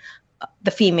cloning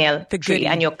the female tree,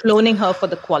 and you're cloning her for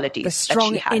the qualities. The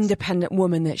strong, independent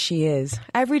woman that she is.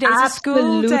 Every day's a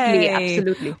school day.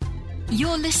 Absolutely.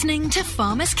 You're listening to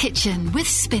Farmer's Kitchen with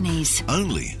Spinneys.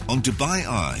 Only on Dubai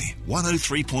Eye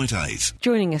 103.8.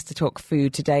 Joining us to talk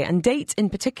food today, and dates in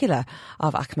particular,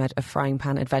 of Ahmed of Frying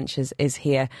Pan Adventures is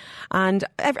here. And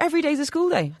every day's a school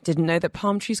day. Didn't know that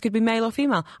palm trees could be male or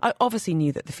female. I obviously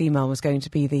knew that the female was going to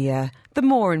be the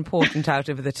more important out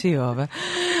of the two of her.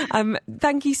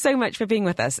 Thank you so much for being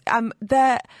with us. I've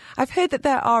heard that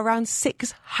there are around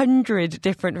 600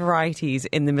 different varieties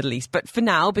in the Middle East. But for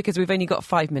now, because we've only got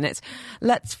 5 minutes,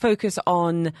 let's focus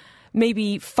on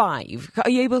maybe 5. Are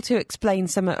you able to explain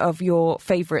some of your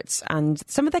favourites and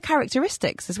some of their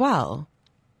characteristics as well?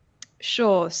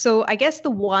 Sure. So I guess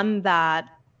the one that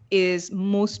is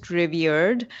most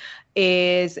revered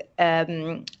is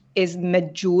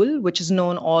medjool, which is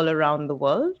known all around the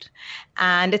world.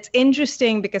 And it's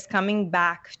interesting because, coming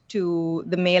back to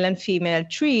the male and female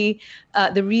tree,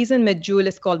 the reason medjool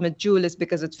is called medjool is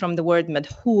because it's from the word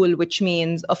madhul, which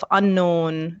means of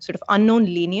unknown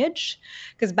lineage.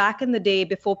 Because back in the day,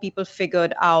 before people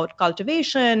figured out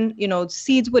cultivation,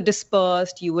 seeds were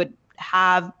dispersed. You would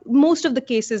have, most of the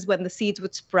cases when the seeds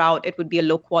would sprout, it would be a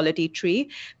low quality tree.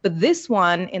 But this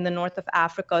one in the north of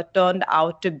Africa turned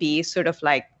out to be sort of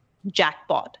like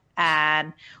jackpot.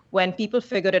 And when people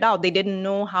figured it out, they didn't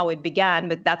know how it began,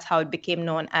 but that's how it became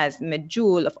known as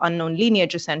medjool, of unknown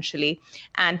lineage, essentially.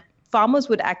 And farmers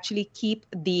would actually keep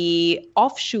the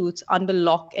offshoots under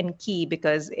lock and key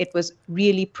because it was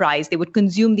really prized. They would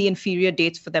consume the inferior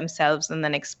dates for themselves and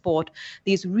then export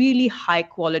these really high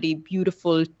quality,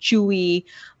 beautiful, chewy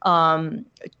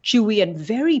and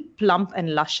very plump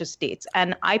and luscious dates.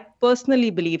 And I personally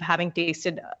believe, having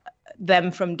tasted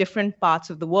them from different parts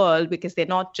of the world, because they're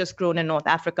not just grown in North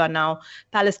Africa now.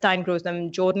 Palestine grows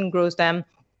them, Jordan grows them.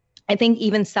 I think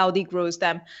even Saudi grows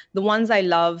them. The ones I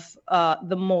love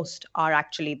the most are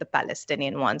actually the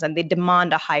Palestinian ones, and they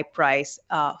demand a high price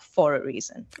for a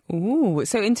reason. Ooh,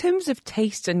 so in terms of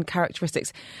taste and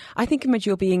characteristics, I think of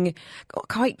medjool being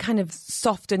quite kind of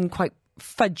soft and quite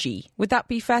fudgy. Would that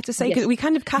be fair to say? Yes. We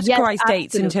kind of categorise Yes,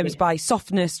 dates in terms by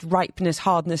softness, ripeness,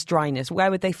 hardness, dryness.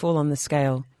 Where would they fall on the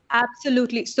scale?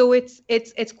 Absolutely. So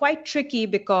it's quite tricky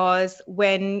because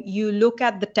when you look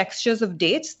at the textures of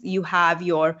dates, you have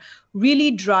your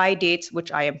really dry dates,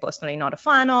 which I am personally not a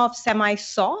fan of,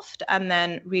 semi-soft, and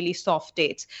then really soft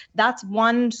dates. That's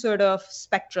one sort of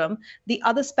spectrum. The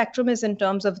other spectrum is in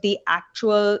terms of the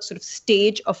actual sort of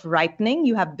stage of ripening.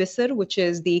 You have Bisr, which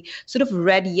is the sort of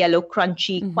red, yellow,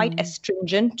 crunchy, quite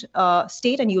astringent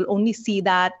state, and you'll only see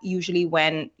that usually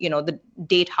when, the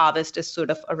date harvest is sort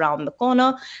of around the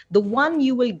corner. The one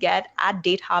you will get at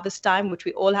date harvest time, which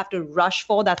we all have to rush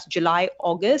for, that's July,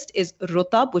 August, is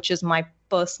Rutab, which is my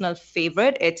personal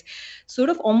favorite. It's sort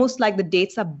of almost like the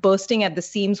dates are bursting at the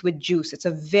seams with juice. It's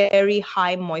a very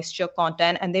high moisture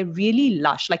content and they're really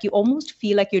lush. Like you almost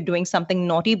feel like you're doing something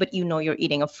naughty, but you're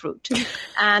eating a fruit.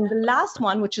 And the last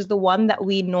one, which is the one that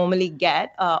we normally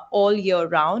get all year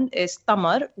round, is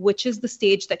Tamar, which is the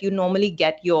stage that you normally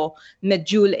get your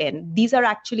medjool in. These are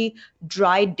actually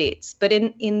dry dates. But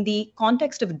in the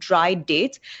context of dry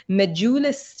dates, medjool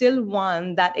is still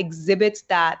one that exhibits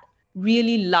that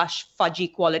really lush,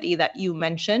 fudgy quality that you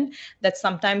mentioned that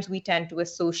sometimes we tend to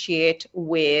associate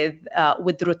with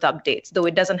Rutab dates, though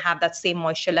it doesn't have that same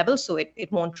moisture level, so it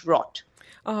won't rot.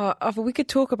 We could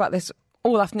talk about this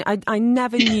all afternoon. I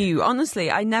never knew, honestly,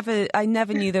 I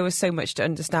never knew there was so much to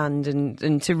understand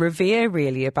and to revere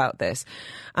really about this.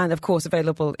 And of course,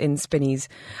 available in Spinneys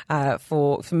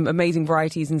for some amazing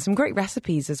varieties and some great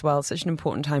recipes as well. Such an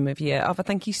important time of year. Ava,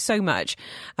 thank you so much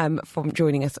for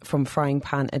joining us from Frying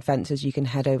Pan Adventures. You can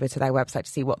head over to their website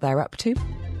to see what they're up to.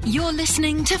 You're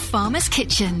listening to Farmer's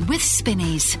Kitchen with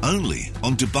Spinneys. Only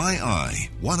on Dubai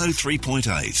Eye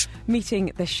 103.8.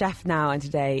 Meeting the chef now, and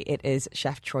today it is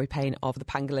Chef Troy Payne of the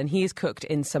Pangolin. He has cooked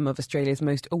in some of Australia's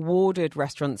most awarded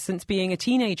restaurants since being a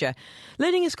teenager,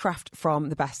 learning his craft from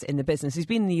the best in the business. He's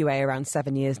been in the UAE around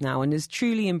 7 years now and has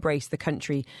truly embraced the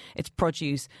country, its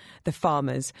produce, the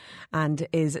farmers, and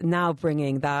is now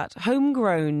bringing that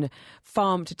homegrown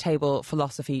farm-to-table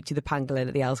philosophy to the Pangolin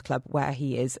at the Els Club, where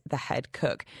he is the head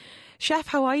cook. Chef,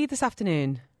 how are you this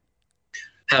afternoon?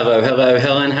 Hello,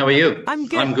 Helen. How are you? I'm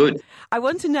good. I'm good. I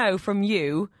want to know from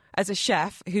you, as a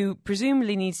chef who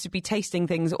presumably needs to be tasting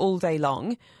things all day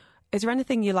long, is there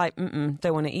anything you're like, don't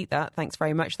want to eat that, thanks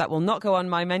very much, that will not go on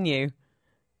my menu?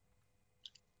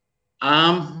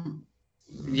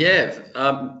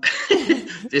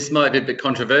 This might be a bit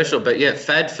controversial, but yeah,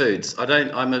 fad foods.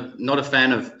 I'm not a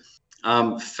fan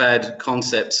of fad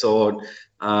concepts or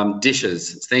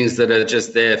dishes, things that are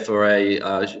just there for a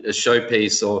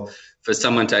showpiece or for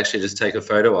someone to actually just take a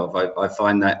photo of. I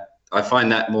find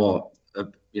that more,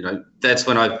 that's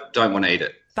when I don't want to eat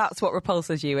it. That's what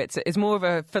repulses you. It's more of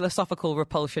a philosophical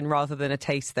repulsion rather than a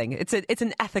taste thing. It's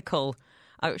an ethical,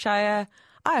 which I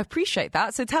appreciate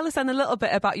that. So tell us then a little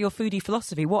bit about your foodie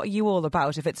philosophy. What are you all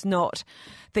about if it's not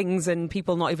things and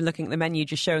people not even looking at the menu,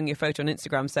 just showing your photo on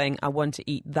Instagram saying, I want to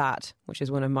eat that, which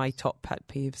is one of my top pet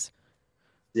peeves.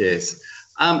 Yes.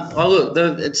 Well,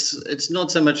 look, it's not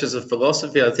so much as a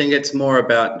philosophy. I think it's more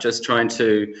about just trying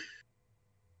to...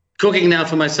 Cooking now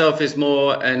for myself is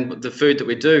more, and the food that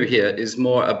we do here is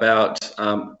more about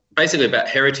basically about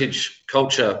heritage,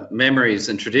 culture, memories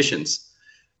and traditions,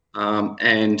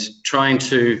 and trying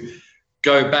to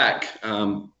go back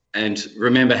and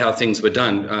remember how things were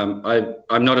done.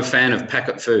 I'm not a fan of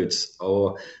packet foods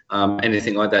or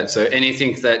anything like that. So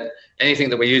anything that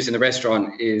we use in the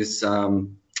restaurant is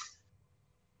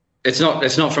it's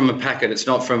not from a packet. It's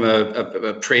not from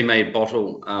a pre-made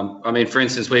bottle. For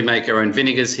instance, we make our own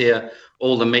vinegars here.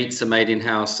 All the meats are made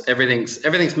in-house.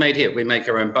 Everything's made here. We make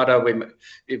our own butter.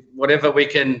 Whatever we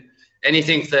can,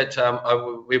 anything that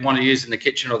we want to use in the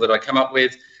kitchen or that I come up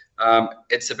with,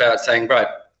 it's about saying, right,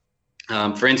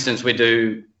 for instance, we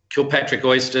do Kilpatrick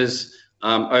oysters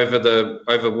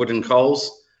over wooden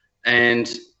coals,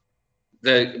 and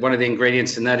one of the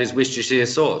ingredients in that is Worcestershire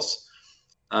sauce.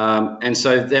 And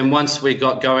so then once we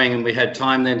got going and we had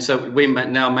time so we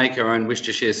now make our own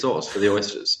Worcestershire sauce for the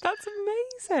oysters. That's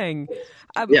amazing.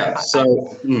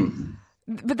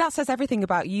 But that says everything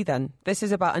about you then. This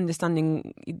is about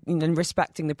understanding and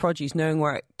respecting the produce, knowing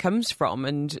where it comes from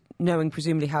and knowing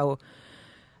presumably how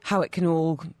it can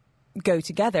all go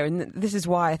together. And this is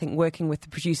why I think working with the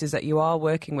producers that you are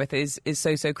working with is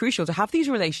so crucial, to have these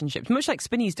relationships, much like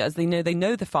Spinneys does. They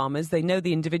know the farmers, they know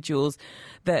the individuals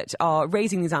that are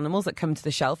raising these animals that come to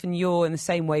the shelf, and you're in the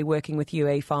same way working with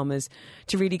UAE farmers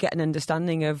to really get an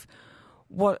understanding of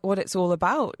what it's all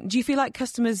about. Do you feel like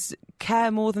customers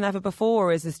care more than ever before,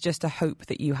 or is this just a hope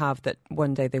that you have that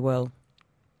one day they will?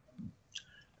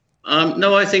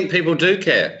 No, I think people do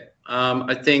care.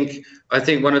 I think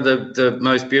one of the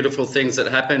most beautiful things that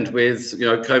happened with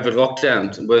COVID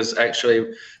lockdown was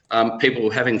actually people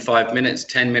having 5 minutes,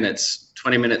 10 minutes,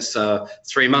 20 minutes,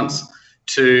 3 months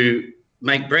to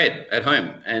make bread at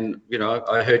home. And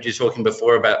I heard you talking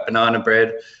before about banana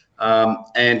bread, but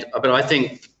I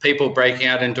think people breaking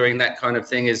out and doing that kind of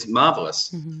thing is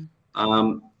marvelous.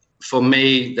 Mm-hmm. For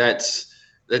me, that's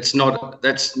not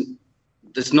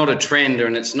a trend,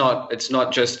 and it's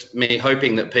not just me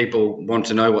hoping that people want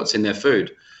to know what's in their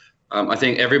food. I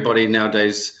think everybody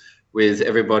nowadays, with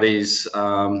everybody's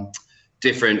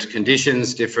different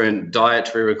conditions, different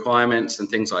dietary requirements and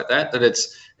things like that,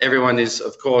 everyone is,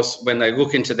 of course, when they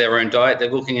look into their own diet,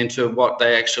 they're looking into what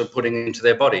they actually are putting into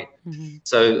their body. Mm-hmm.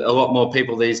 So a lot more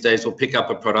people these days will pick up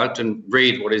a product and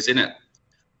read what is in it.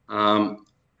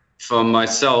 For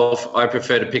myself, I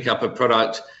prefer to pick up a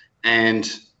product and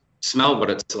smell what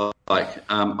it's like.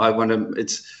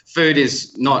 Food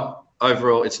is not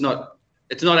overall. It's not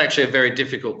actually a very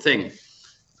difficult thing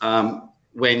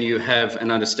when you have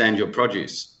and understand your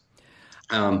produce,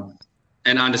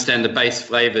 and understand the base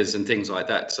flavors and things like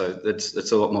that. So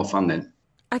that's a lot more fun then.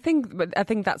 I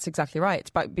think that's exactly right. It's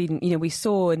about being, we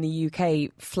saw in the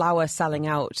UK flour selling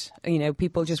out,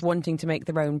 people just wanting to make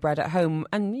their own bread at home.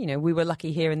 And, we were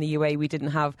lucky here in the UAE, we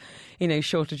didn't have,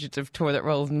 shortages of toilet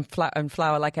rolls and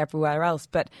flour like everywhere else.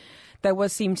 But there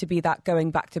seem to be that going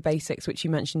back to basics, which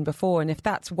you mentioned before. And if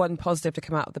that's one positive to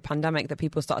come out of the pandemic, that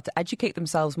people start to educate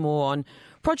themselves more on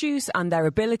produce and their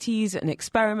abilities and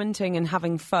experimenting and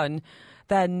having fun,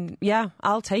 then yeah,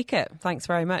 I'll take it. Thanks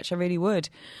very much. I really would.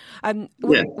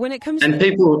 When it comes and to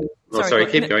people,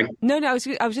 keep going. No, I was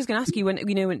just going to ask you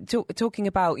when talking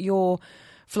about your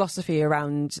philosophy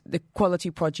around the quality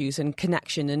produce and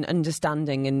connection and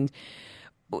understanding, and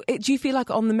do you feel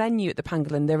like on the menu at the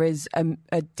Pangolin there is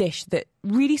a dish that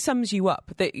really sums you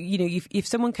up? That if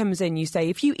someone comes in, you say,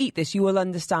 if you eat this, you will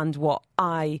understand what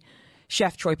I,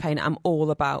 Chef Troy Payne, am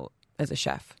all about as a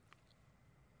chef.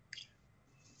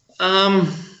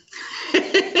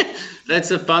 That's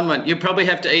a fun one. You probably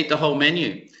have to eat the whole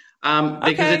menu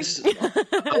because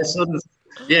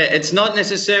it's not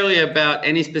necessarily about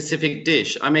any specific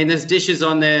dish. I mean, there's dishes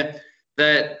on there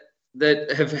that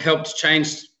have helped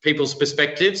change people's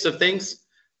perspectives of things.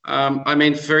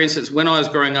 For instance, when I was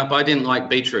growing up, I didn't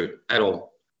like beetroot at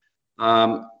all.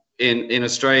 In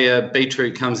Australia,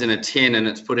 beetroot comes in a tin and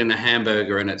it's put in a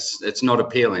hamburger, and it's not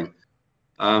appealing.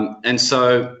 And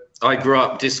so I grew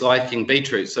up disliking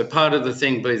beetroot. So part of the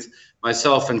thing with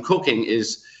myself and cooking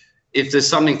is, if there's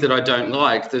something that I don't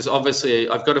like, there's obviously,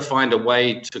 I've got to find a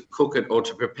way to cook it or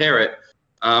to prepare it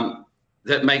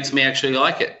that makes me actually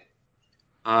like it.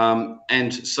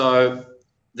 And so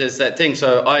there's that thing.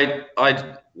 So I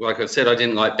like I said, I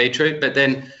didn't like beetroot, but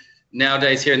then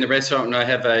nowadays here in the restaurant, I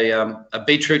have a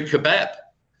beetroot kebab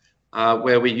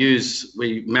where we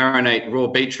marinate raw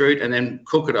beetroot and then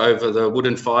cook it over the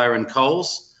wooden fire and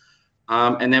coals.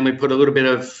 And then we put a little bit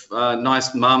of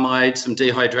nice marmalade, some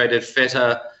dehydrated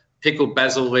feta, pickled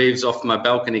basil leaves off my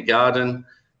balcony garden,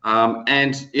 and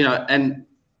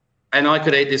I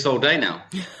could eat this all day now.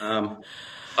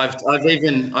 I've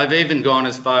even gone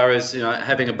as far as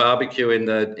having a barbecue in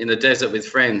the desert with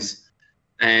friends,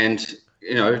 and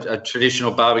a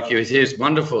traditional barbecue here is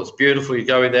wonderful. It's beautiful. You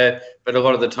go there, but a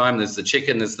lot of the time there's the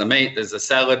chicken, there's the meat, there's the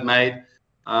salad made.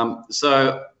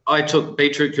 So I took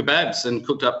beetroot kebabs and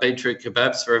cooked up beetroot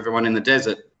kebabs for everyone in the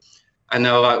desert. And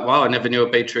they were like, wow, I never knew a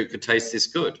beetroot could taste this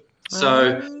good.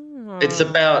 So it's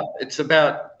about,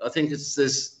 I think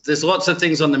there's lots of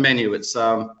things on the menu. It's,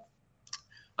 I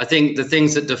think the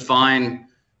things that define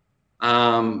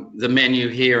the menu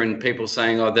here and people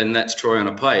saying, oh, then that's Troy on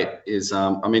a plate is,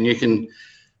 you can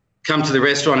come to the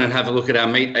restaurant and have a look at our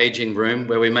meat aging room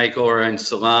where we make all our own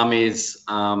salamis,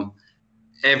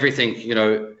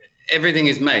 everything, everything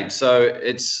is made. So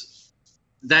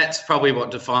that's probably what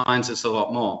defines us a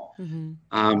lot more,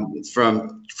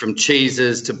 from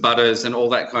cheeses to butters and all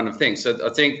that kind of thing. So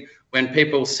I think when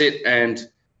people sit and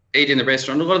eat in the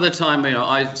restaurant, a lot of the time,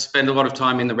 I spend a lot of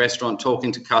time in the restaurant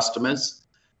talking to customers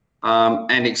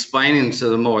and explaining to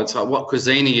them more. It's like, what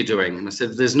cuisine are you doing? And I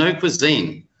said, there's no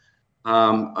cuisine.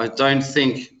 I don't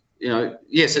think,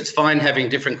 yes, it's fine having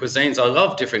different cuisines. I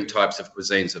love different types of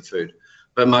cuisines of food.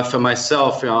 But for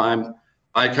myself, I'm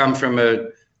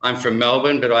from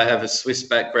Melbourne, but I have a Swiss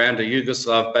background, a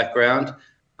Yugoslav background.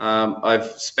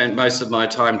 I've spent most of my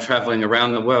time traveling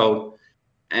around the world,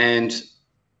 and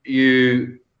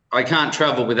I can't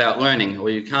travel without learning, or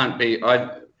you can't be.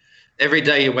 Every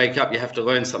day you wake up, you have to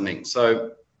learn something.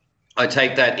 So I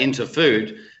take that into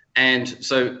food, and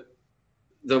so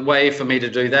the way for me to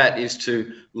do that is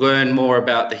to learn more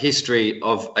about the history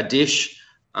of a dish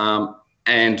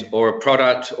or a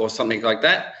product or something like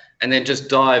that, and then just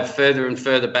dive further and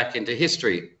further back into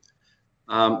history.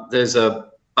 There's a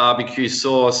barbecue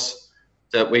sauce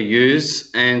that we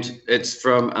use, and it's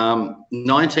from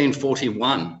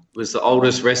 1941. It was the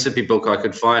oldest recipe book I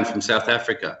could find from South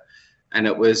Africa, and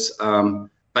it was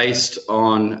based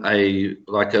on a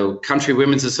Country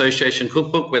Women's Association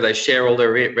cookbook where they share all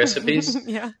their recipes.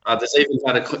 Yeah.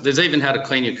 There's even how to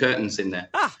clean your curtains in there.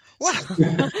 Ah, wow.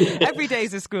 Every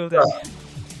day's a school day.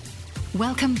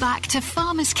 Welcome back to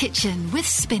Farmer's Kitchen with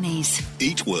Spinneys.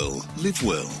 Eat well, live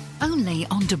well. Only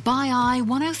on Dubai Eye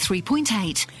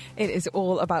 103.8. It is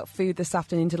all about food this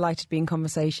afternoon. Delighted to be in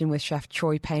conversation with Chef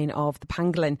Troy Payne of the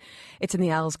Pangolin. It's in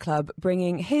the Owls Club,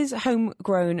 bringing his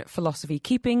homegrown philosophy,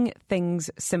 keeping things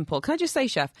simple. Can I just say,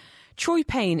 Chef, Troy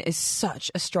Payne is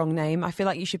such a strong name. I feel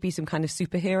like you should be some kind of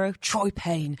superhero. Troy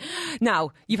Payne.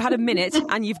 Now, you've had a minute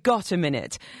and you've got a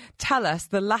minute. Tell us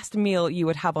the last meal you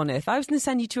would have on Earth. I was going to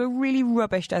send you to a really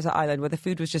rubbish desert island where the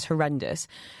food was just horrendous.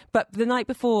 But the night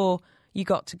before you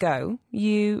got to go,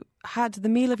 you had the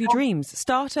meal of your dreams.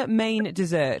 Starter, main,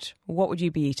 dessert. What would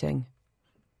you be eating?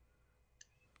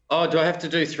 Oh, do I have to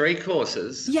do 3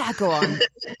 courses? Yeah, go on.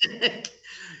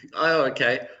 Oh,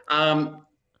 okay.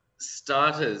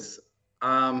 Starters.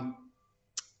 I'd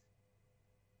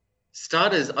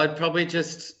probably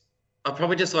just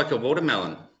like a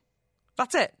watermelon.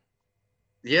 That's it?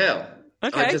 Yeah.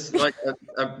 Okay. I just like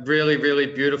a really, really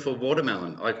beautiful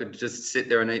watermelon. I could just sit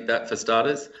there and eat that for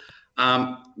starters.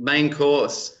 Main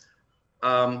course.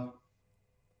 Your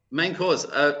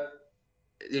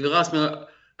last meal,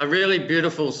 a really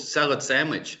beautiful salad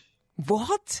sandwich.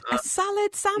 What? A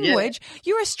salad sandwich? Yeah.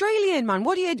 You're Australian, man.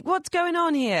 What's going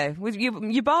on here?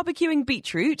 You're barbecuing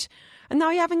beetroot, and now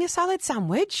you're having a salad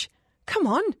sandwich? Come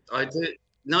on. I do.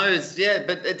 No,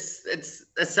 but it's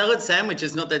a salad sandwich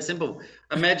is not that simple.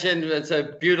 Imagine it's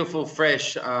a beautiful,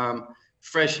 fresh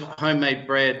homemade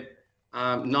bread,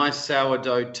 nice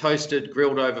sourdough, toasted,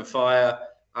 grilled over fire.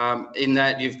 In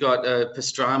that you've got a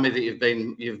pastrami that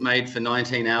you've made for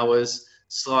 19 hours.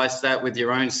 Slice that with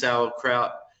your own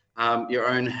sauerkraut. Your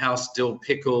own house dill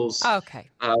pickles. Okay,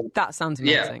 that sounds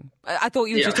amazing. Yeah. I thought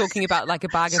you were just talking about like a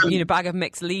bag of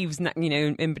mixed leaves,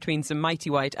 in between some Mighty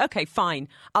White. Okay, fine.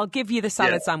 I'll give you the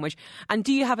salad sandwich. And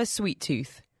do you have a sweet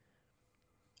tooth?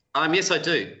 Yes, I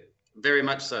do. Very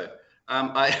much so.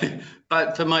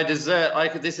 But for my dessert,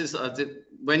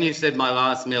 when you said my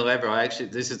last meal ever,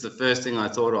 this is the first thing I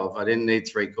thought of. I didn't need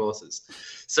 3 courses.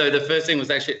 So the first thing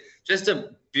was actually just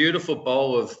a beautiful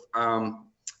bowl of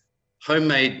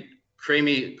homemade,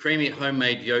 creamy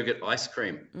homemade yogurt ice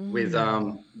cream with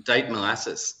date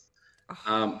molasses.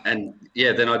 And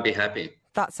then I'd be happy.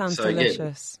 That sounds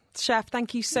delicious. Yeah. Chef,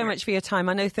 thank you so much for your time.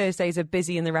 I know Thursdays are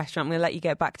busy in the restaurant. I'm going to let you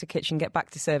get back to kitchen, get back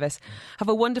to service. Have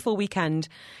a wonderful weekend.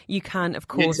 You can, of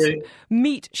course,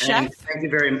 meet Chef. Thank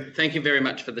you very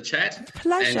much for the chat.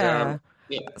 Pleasure. And,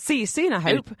 see you soon, I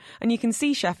hope. And you can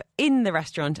see Chef in the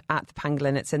restaurant at the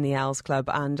Pangolin. It's in the Owls Club.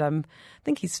 And I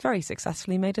think he's very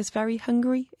successfully made us very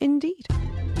hungry indeed.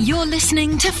 You're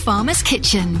listening to Farmer's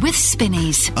Kitchen with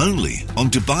Spinneys. Only on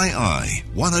Dubai Eye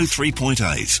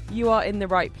 103.8. You are in the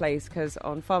right place because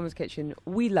on Farmer's Kitchen,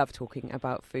 we love talking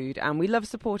about food and we love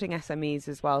supporting SMEs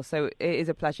as well. So it is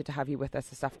a pleasure to have you with us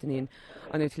this afternoon,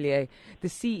 Arnaud Tillier, the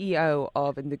CEO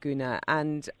of Nduguna.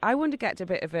 And I want to get a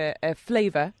bit of a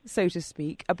flavour, so to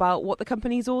speak, about what the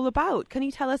company's all about. Can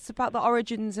you tell us about the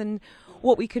origins and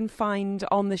what we can find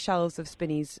on the shelves of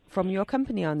Spinneys from your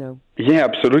company, Arnaud? Yeah,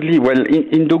 absolutely. Well,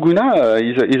 Nduguna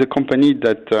is a company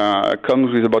that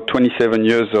comes with about 27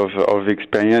 years of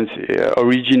experience,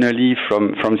 originally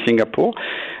from Singapore.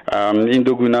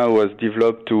 Nduguna was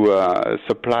developed to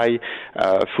supply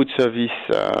food service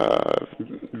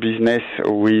business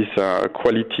with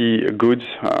quality goods,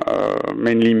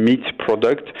 mainly meat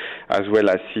product, as well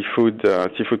as seafood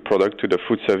product to the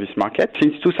food service market.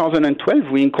 Since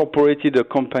 2012, we incorporated a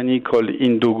company called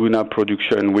Nduguna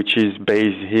Production, which is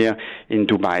based here in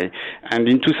Dubai. And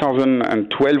in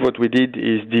 2012, what we did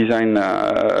is design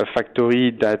a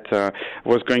factory that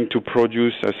was going to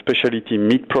produce a specialty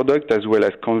meat product as well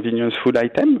as convenience food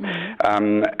item.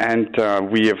 And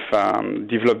we have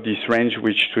developed this range,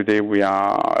 which today we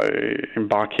are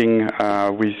embarking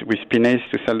with Spinneys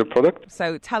to sell the product.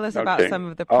 So tell us about some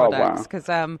of the products, because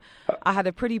I had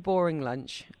a pretty boring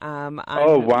lunch. And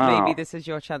maybe this is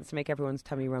your chance to make everyone's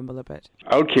tummy rumble a bit.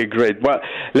 Okay, great. Well,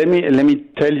 let me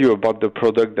tell you about the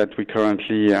product that we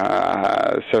currently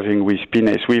serving with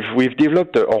Spinneys. We've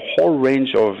developed a whole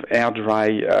range of air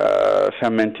dry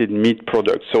fermented meat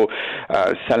products. So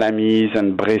salamis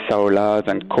and bresaolas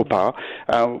and copa,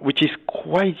 which is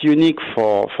quite unique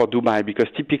for Dubai, because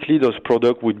typically those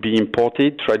products would be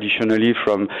imported traditionally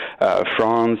from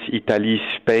France, Italy,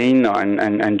 Spain,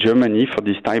 and Germany for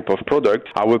this type of product.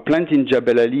 Our plant in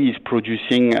Jebel Ali is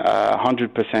producing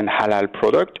 100% halal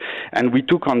product, and we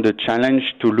took on the challenge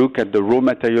to look at the raw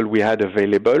material we had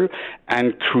available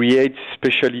and create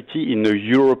specialty in a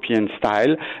European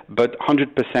style, but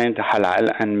 100%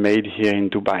 halal and made here in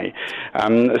Dubai.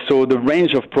 So the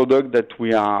range of product that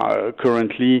we are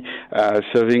currently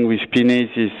serving with Spinneys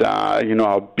is,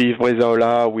 our beef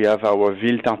bresaola, we have our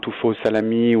veal tartufo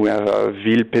salami, we have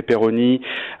veal pepperoni,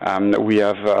 we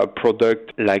have a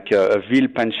product like a veal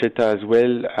pancetta as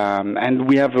well, and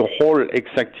we have a whole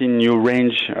exactly new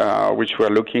range which we're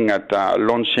looking at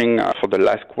launching for the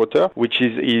last quarter, which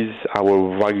is our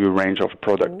Wagyu range of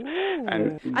product.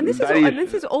 And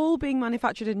this is all being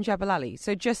manufactured in Jebel Ali,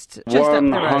 so just up the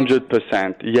road.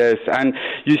 100%, yes. And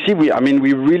you see,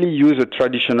 we really use a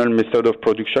traditional method of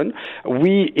production.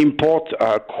 We import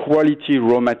quality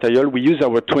raw material. We use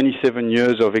our 27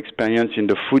 years of experience in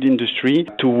the food industry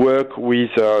to work with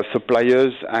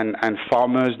suppliers and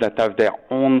farmers that have their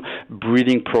own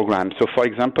breeding program. So, for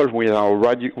example, with our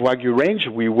Wagyu range,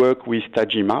 we work with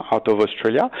Tajima out of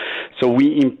Australia. So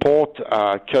we import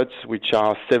cuts which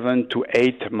are 7 to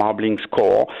 8 marbling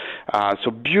score.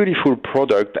 So beautiful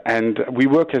product. And we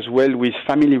work as well with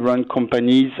family-run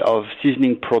companies of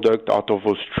seasoning product out of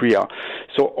Austria.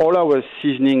 So all our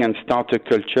seasoning and starter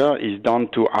culture is done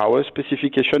to our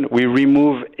specification. We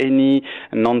remove any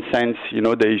nonsense.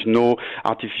 There is no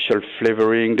artificial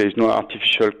flavoring, there is no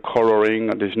artificial coloring,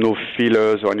 there's no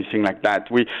fillers or anything like that.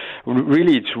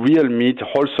 It's real meat,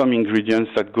 wholesome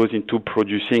ingredients that goes into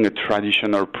producing a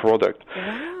traditional product.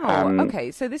 Wow.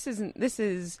 Okay, so this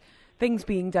is things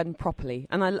being done properly,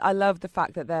 and I love the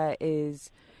fact that there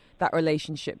is that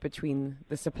relationship between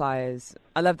the suppliers.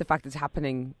 I love the fact it's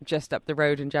happening just up the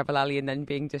road in Jebel Ali and then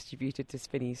being distributed to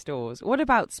Spinneys stores. What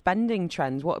about spending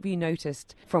trends? What have you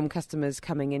noticed from customers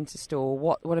coming into store?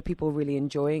 What are people really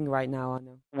enjoying right now,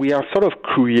 Arnaud? We are sort of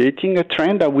creating a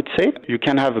trend, I would say. You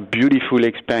can have a beautiful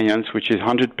experience which is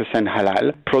 100%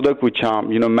 halal, products which are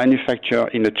manufactured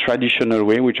in a traditional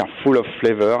way, which are full of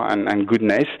flavor and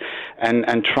goodness,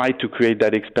 and try to create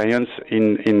that experience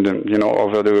in the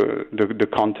over the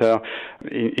counter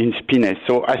in Spinneys.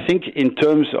 So I think in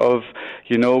terms of,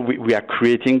 we are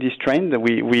creating this trend.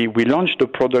 We launched the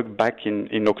product back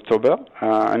in October,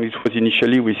 and it was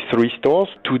initially with 3 stores.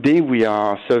 Today we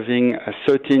are serving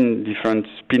 13 different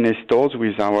Spinneys stores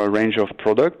with our range of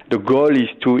product. The goal is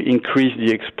to increase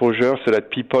the exposure so that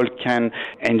people can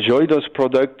enjoy those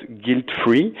products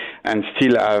guilt-free and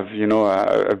still have,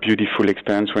 a beautiful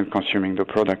experience when consuming the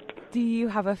product. Do you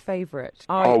have a favourite?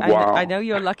 Wow. I know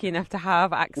you're lucky enough to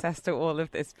have access to all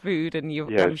of this food, and yes.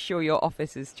 I'm sure your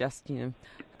office is just,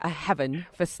 a heaven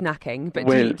for snacking. But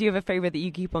do you have a favourite that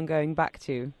you keep on going back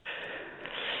to?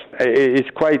 It's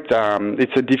quite,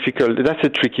 that's a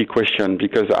tricky question,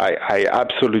 because I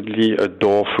absolutely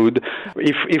adore food.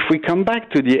 If we come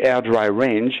back to the air dry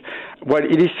range, well,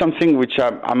 it is something which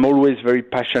I'm always very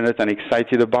passionate and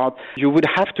excited about. You would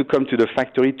have to come to the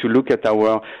factory to look at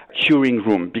our curing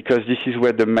room, because this is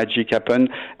where the magic happens.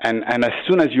 And as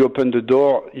soon as you open the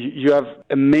door, you have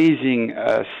amazing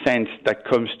scents that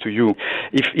comes to you.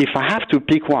 If I have to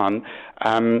pick one,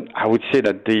 I would say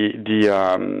that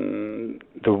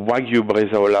the Wagyu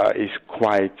bresaola is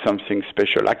quite something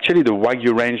special. Actually, the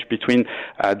Wagyu range between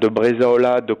the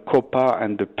bresaola, the copa,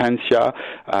 and the pancia,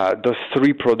 those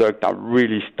 3 products are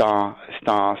really star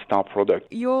products.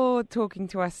 You're talking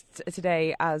to us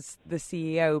today as the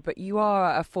CEO, but you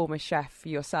are a former chef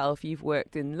yourself. You've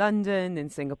worked in London, in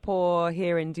Singapore,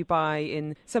 here in Dubai,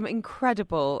 in some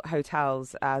incredible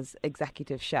hotels as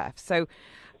executive chef. So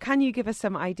can you give us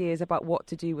some ideas about what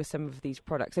to do with some of these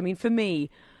products? I mean, for me,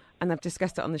 and I've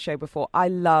discussed it on the show before, I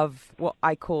love what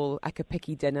I call like a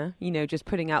picky dinner, just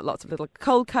putting out lots of little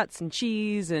cold cuts and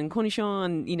cheese and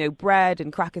cornichon, bread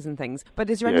and crackers and things. But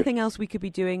is there anything else we could be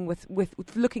doing with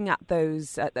looking at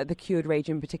those, the cured range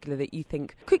in particular, that you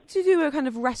think could to do a kind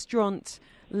of restaurant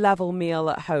level meal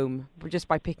at home just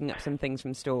by picking up some things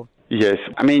from store? Yes,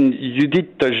 I mean, you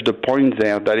did touch the point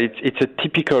there that it's a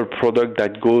typical product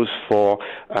that goes for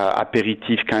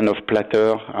aperitif kind of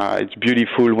platter. It's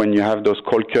beautiful when you have those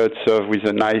cold cuts served with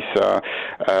a nice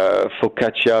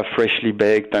focaccia, freshly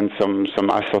baked, and some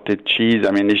assorted cheese.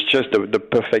 I mean, it's just the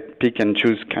perfect pick and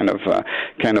choose kind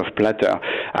of platter.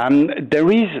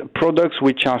 There is products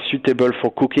which are suitable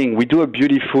for cooking. We do a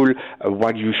beautiful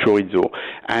Wagyu chorizo,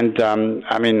 and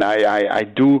I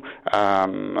do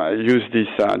use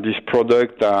this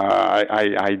product.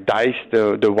 I dice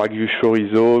the Wagyu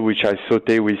chorizo, which I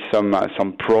saute with some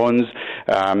prawns,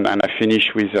 and I finish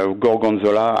with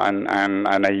gorgonzola, and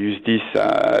I use this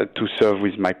to serve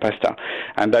with my pasta.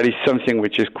 And that is something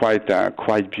which is quite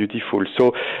beautiful.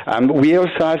 So we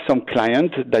also have some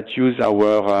clients that use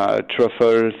our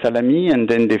truffle salami, and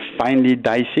then they finally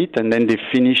dice it, and then they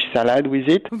finish salad with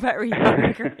it. Very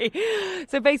hungry.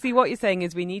 So basically what you're saying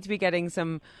is we need to be getting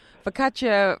some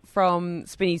focaccia from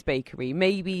Spinney's Bakery,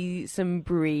 maybe some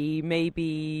brie,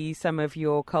 maybe some of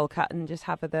your kolkat, and just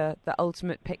have the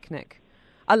ultimate picnic.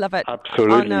 I love it.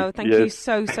 Absolutely. Arnaud, thank you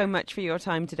so much for your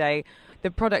time today. The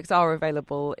products are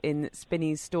available in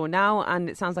Spinney's store now, and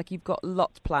it sounds like you've got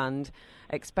lots planned.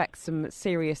 Expect some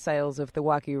serious sales of the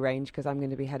Wagyu range, because I'm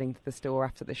going to be heading to the store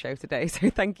after the show today. So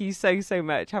thank you so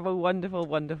much. Have a wonderful,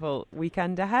 wonderful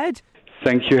weekend ahead.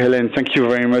 Thank you, Helen. Thank you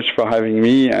very much for having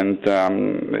me. And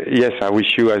yes, I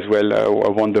wish you as well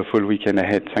a wonderful weekend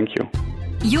ahead. Thank you.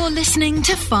 You're listening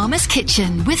to Farmer's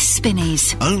Kitchen with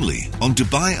Spinney's. Only on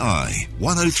Dubai Eye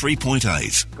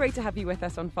 103.8. Great to have you with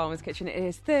us on Farmer's Kitchen. It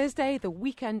is Thursday. The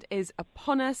weekend is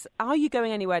upon us. Are you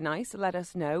going anywhere nice? Let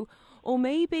us know. Or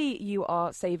maybe you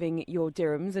are saving your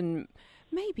dirhams and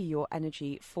maybe your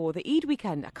energy for the Eid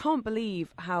weekend. I can't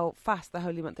believe how fast the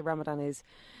holy month of Ramadan is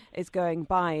going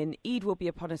by, and Eid will be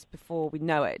upon us before we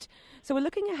know it. So we're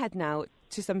looking ahead now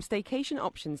to some staycation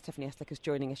options. Tiffany Eslick is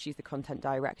joining us. She's the content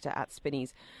director at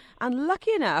Spinney's. And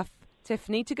lucky enough,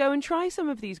 Tiffany, to go and try some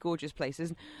of these gorgeous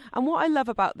places. And what I love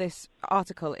about this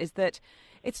article is that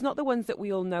it's not the ones that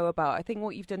we all know about. I think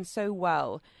what you've done so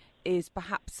well is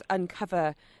perhaps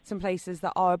uncover some places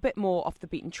that are a bit more off the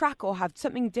beaten track or have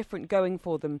something different going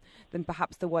for them than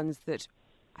perhaps the ones that,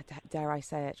 dare I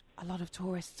say it, a lot of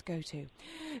tourists go to.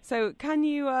 So can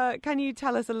you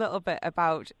tell us a little bit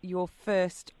about your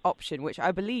first option, which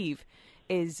I believe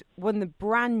is one of the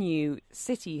brand new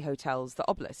city hotels, the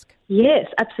Obelisk? Yes,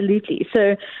 absolutely.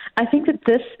 So I think that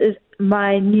this is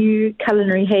my new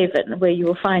culinary haven, where you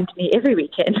will find me every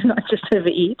weekend, not just over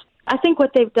Eid. I think what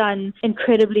they've done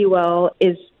incredibly well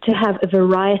is to have a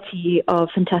variety of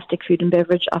fantastic food and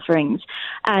beverage offerings.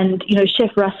 And, you know,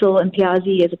 Chef Russell and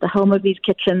Piazzi is at the helm of these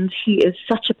kitchens. He is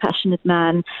such a passionate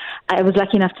man. I was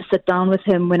lucky enough to sit down with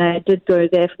him when I did go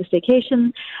there for the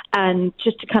staycation, and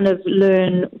just to kind of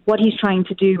learn what he's trying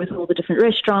to do with all the different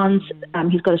restaurants.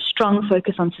 He's got a strong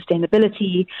focus on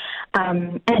sustainability.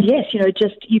 And yes, you know,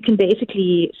 just you can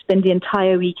basically spend the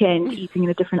entire weekend eating in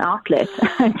a different outlet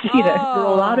and, you know,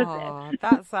 roll out of it.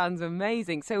 That sounds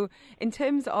amazing. So in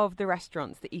terms of the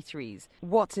restaurants, the eateries,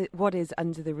 what is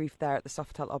under the roof there at the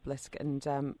Sofitel Obelisk?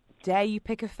 And dare you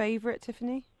pick a favourite,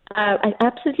 Tiffany? I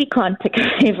absolutely can't pick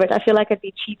a favorite. I feel like I'd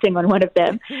be cheating on one of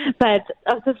them. But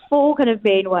of the four kind of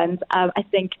main ones, I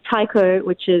think Taiko,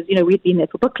 which is, you know, we've been there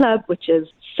for book club, which is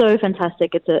so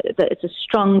fantastic. It's a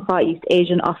strong Far East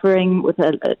Asian offering with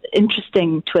an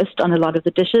interesting twist on a lot of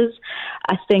the dishes.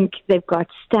 I think they've got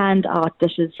standout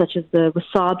dishes such as the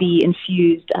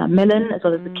wasabi-infused melon, as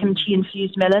well as the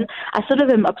kimchi-infused melon. I sort of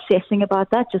am obsessing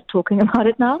about that, just talking about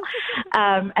it now.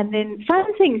 And then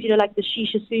fun things, you know, like the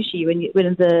shisha sushi,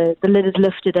 when the lid is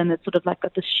lifted and it's sort of like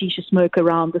got the shisha smoke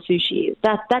around the sushi.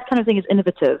 That kind of thing is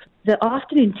innovative. The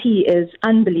afternoon tea is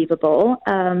unbelievable.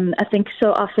 I think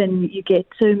so often you get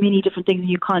so many different things and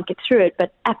you can't get through it,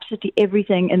 but absolutely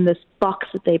everything in this box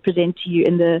that they present to you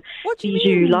in the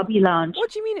Bijou Lobby Lounge.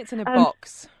 What do you mean it's in a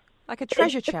box? Like a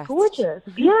treasure chest? It's gorgeous.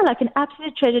 Yeah, like an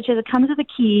absolute treasure chest. It comes with a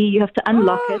key. You have to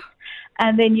unlock it.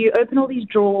 And then you open all these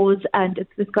drawers, and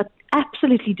it's got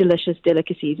absolutely delicious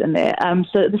delicacies in there.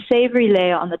 So the savory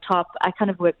layer on the top, I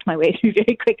kind of worked my way through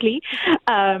very quickly.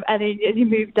 And then as you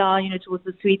move down, you know, towards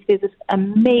the sweets, there's this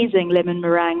amazing lemon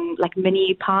meringue, like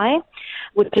mini pie,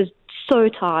 which is so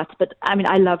tart, but I mean,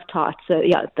 I love tart, so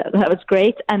yeah, that was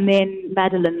great. And then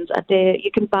madeleines are there.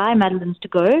 You can buy madeleines to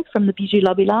go from the Bijou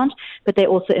Lobby Lounge, but they're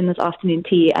also in this afternoon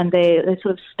tea, and they're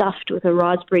sort of stuffed with a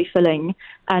raspberry filling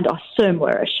and are so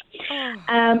Moorish.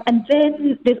 And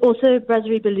then there's also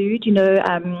Brasserie Beloud, you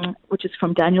know, which is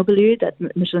from Daniel Beloud, that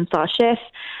Michelin star chef,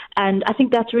 and I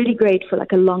think that's really great for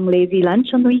like a long lazy lunch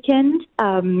on the weekend.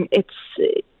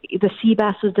 The sea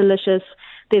bass was delicious.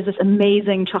 There's this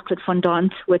amazing chocolate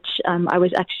fondant, which I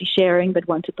was actually sharing but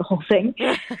wanted the whole thing.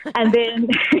 And then,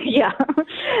 yeah.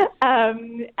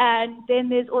 And then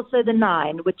there's also the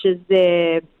Nine, which is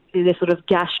their sort of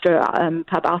gastro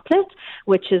pub outlet,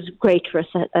 which is great for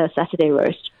a Saturday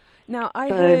roast. Now, I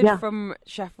heard from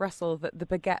Chef Russell that the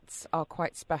baguettes are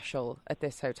quite special at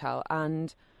this hotel,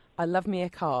 and I love me a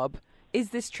carb.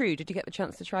 Is this true? Did you get the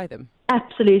chance to try them?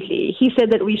 Absolutely. He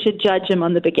said that we should judge him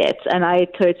on the baguettes, and I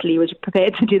totally was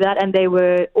prepared to do that. And they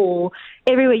were all,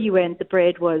 everywhere you went, the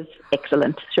bread was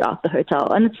excellent throughout the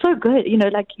hotel. And it's so good, you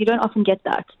don't often get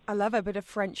that. I love a bit of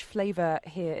French flavour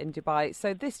here in Dubai.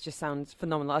 So this just sounds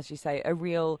phenomenal, as you say, a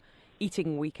real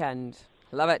eating weekend.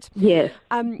 Love it. Yes.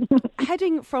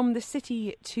 Heading from the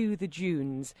city to the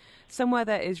dunes, somewhere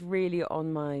that is really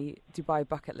on my Dubai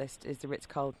bucket list is the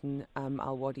Ritz-Carlton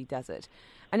Al Wadi Desert.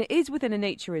 And it is within a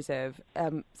nature reserve.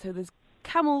 So there's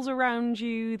camels around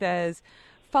you, there's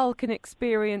falcon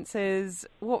experiences.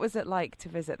 What was it like to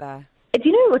visit there? Do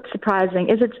you know what's surprising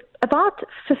is it's about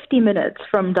 50 minutes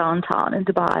from downtown in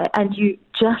Dubai, and you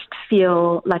just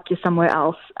feel like you're somewhere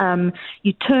else.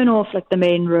 You turn off like the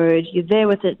main road, you're there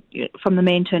with it from the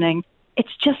main turning.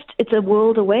 It's a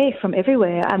world away from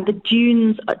everywhere. The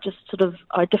dunes are just sort of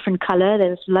a different color.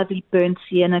 There's lovely burnt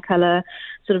sienna color,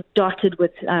 sort of dotted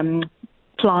with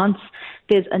plants.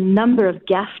 There's a number of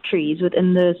gaff trees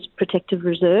within this protective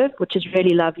reserve, which is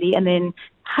really lovely. And then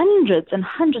hundreds and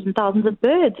thousands of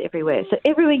birds everywhere. So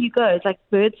everywhere you go, it's like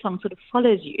bird song sort of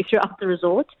follows you throughout the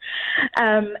resort.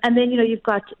 And then, they've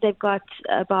got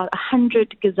about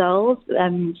 100 gazelles,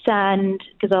 sand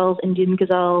gazelles, Indian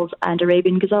gazelles, and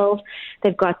Arabian gazelles.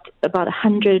 They've got about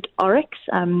 100 oryx,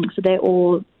 so they're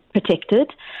all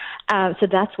protected. So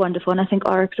that's wonderful. And I think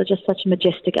oryx are just such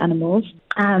majestic animals.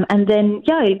 And then,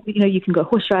 you can go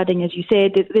horse riding, as you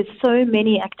said. There's so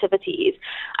many activities.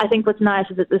 I think what's nice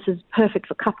is that this is perfect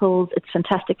for couples. It's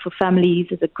fantastic for families.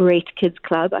 There's a great kids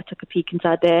club. I took a peek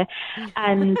inside there.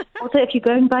 And also, if you're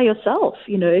going by yourself,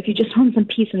 if you just want some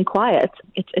peace and quiet,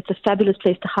 it's a fabulous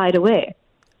place to hide away.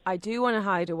 I do want to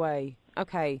hide away.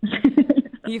 Okay.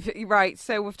 Right.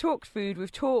 So we've talked food.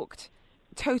 We've talked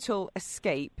total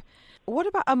escape. What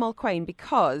about Al Quwain?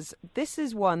 Because this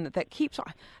is one that keeps...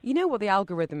 You know what the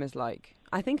algorithm is like.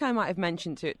 I think I might have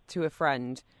mentioned it to a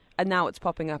friend, and now it's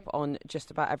popping up on just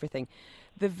about everything.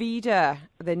 The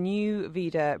new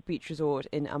Vida Beach Resort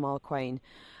in Al Quwain.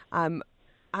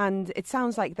 And it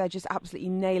sounds like they're just absolutely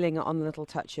nailing it on the little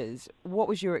touches. What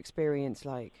was your experience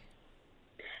like?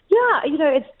 Yeah,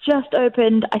 it's just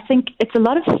opened. I think it's a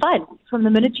lot of fun. From the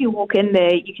minute you walk in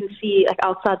there, you can see, like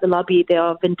outside the lobby, there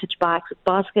are vintage bikes with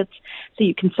baskets, so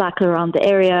you can cycle around the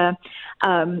area.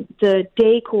 The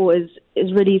decor is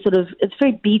really it's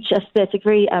very beach aesthetic,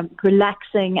 very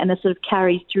relaxing, and it sort of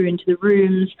carries through into the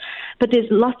rooms. But there's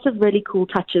lots of really cool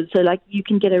touches. So, like, you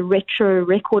can get a retro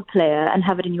record player and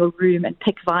have it in your room and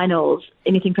pick vinyls,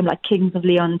 anything from like Kings of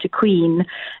Leon to Queen.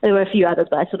 There were a few others,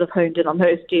 but I sort of honed in on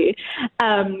those two.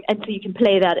 And so you can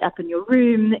play that up in your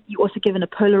room. You're also given a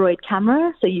Polaroid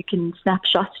camera, so you can snap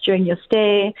shots during your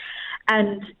stay.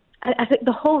 And I think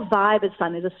the whole vibe is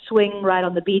fun. There's a swing right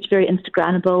on the beach, very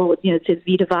Instagrammable, with, it says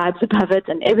Vida Vibes above it,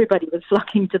 and everybody was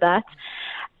flocking to that.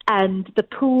 And the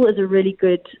pool is a really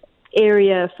good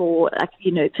area for,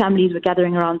 families were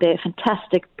gathering around there.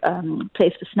 Fantastic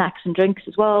place for snacks and drinks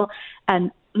as well, and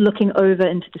looking over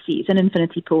into the sea. It's an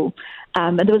infinity pool.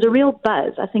 And there was a real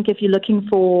buzz. I think if you're looking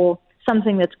for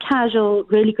something that's casual,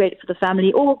 really great for the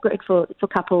family, or great for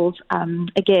couples,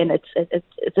 again,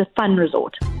 it's a fun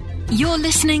resort. You're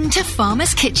listening to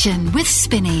Farmer's Kitchen with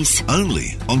Spinneys.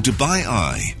 Only on Dubai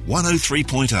Eye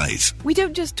 103.8. We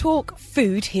don't just talk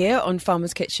food here on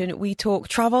Farmer's Kitchen, we talk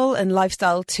travel and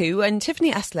lifestyle too. And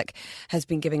Tiffany Eslick has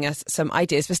been giving us some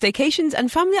ideas for staycations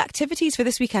and family activities for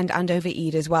this weekend and over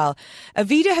Eid as well. A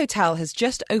Vida Hotel has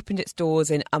just opened its doors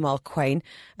in Al Quwain,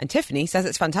 and Tiffany says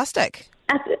it's fantastic.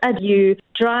 As you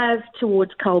drive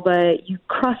towards Kalba, you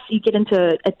get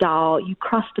into a dhow, you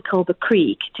cross the Kalba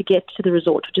Creek to get to the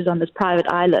resort, which is on this private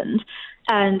island.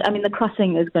 And, the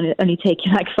crossing is going to only take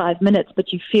you like 5 minutes,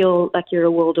 but you feel like you're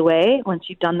a world away once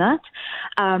you've done that.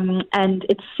 And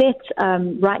it's set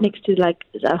right next to like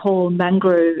a whole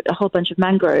bunch of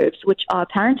mangroves, which are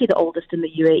apparently the oldest in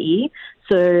the UAE.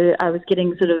 So I was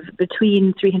getting sort of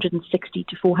between 360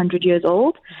 to 400 years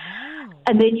old. Wow.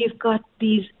 And then you've got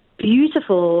these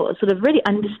beautiful, sort of really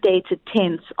understated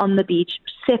tents on the beach,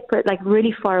 separate, like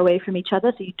really far away from each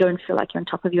other, so you don't feel like you're on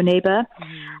top of your neighbor.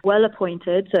 Well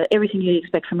appointed, so everything you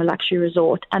expect from a luxury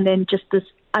resort, and then just this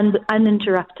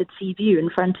uninterrupted sea view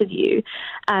in front of you.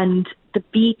 And the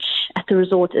beach at the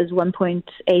resort is 1.8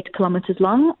 kilometers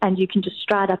long, and you can just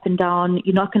stride up and down.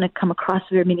 You're not going to come across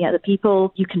very many other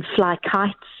people. You can fly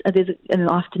kites in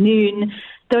the afternoon.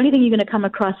 The only thing you're going to come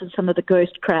across is some of the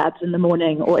ghost crabs in the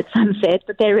morning or at sunset,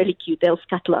 but they're really cute. They'll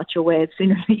scuttle out your way as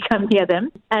soon as you come near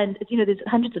them. And, there's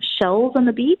hundreds of shells on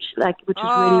the beach, which is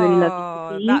really, really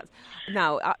lovely to see.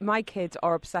 Now, my kids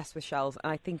are obsessed with shells,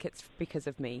 and I think it's because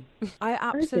of me. I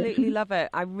absolutely love it.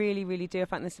 I really, really do. I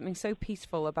find there's something so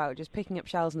peaceful about just picking up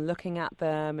shells and looking at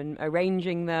them and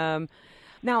arranging them.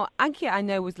 Now, Ankit, I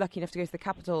know, was lucky enough to go to the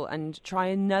capital and try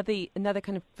another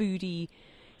kind of foodie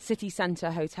city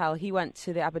centre hotel. He went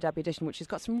to the Abu Dhabi edition, which has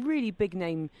got some really big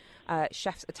name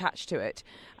chefs attached to it.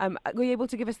 Were you able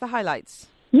to give us the highlights?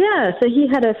 Yeah, so he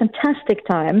had a fantastic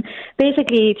time.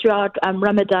 Basically, throughout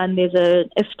Ramadan, there's an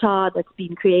iftar that's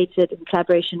been created in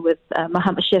collaboration with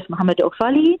Chef Mohammed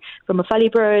Ofali from Ofali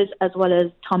Bros, as well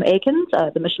as Tom Akins,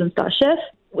 the Michelin star chef.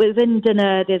 Within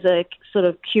dinner, there's a sort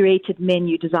of curated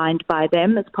menu designed by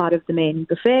them as part of the main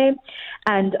buffet.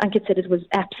 And Ankit said it was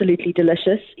absolutely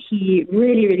delicious. He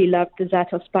really, really loved the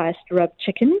za'atar spiced rub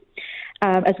chicken,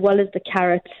 as well as the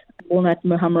carrot walnut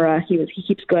muhammara. He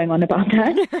keeps going on about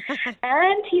that.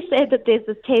 And he said that there's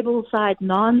this table-side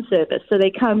naan service. So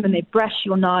they come and they brush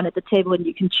your naan at the table and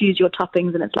you can choose your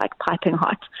toppings and it's like piping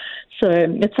hot. So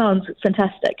it sounds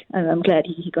fantastic and I'm glad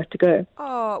he got to go.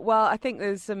 Oh, well, I think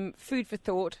there's some food for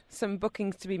thought, some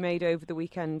bookings to be made over the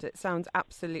weekend. It sounds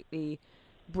absolutely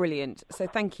brilliant. So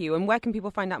thank you. And where can people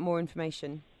find out more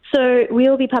information? So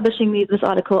we'll be publishing this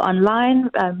article online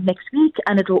next week,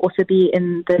 and it will also be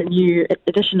in the new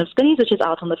edition of Spinneys, which is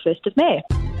out on the 1st of May.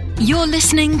 You're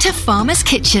listening to Farmer's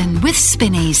Kitchen with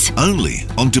Spinneys. Only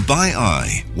on Dubai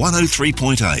Eye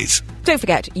 103.8. Don't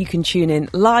forget, you can tune in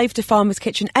live to Farmer's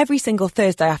Kitchen every single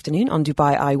Thursday afternoon on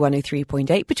Dubai Eye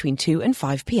 103.8 between 2 and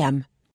 5 p.m.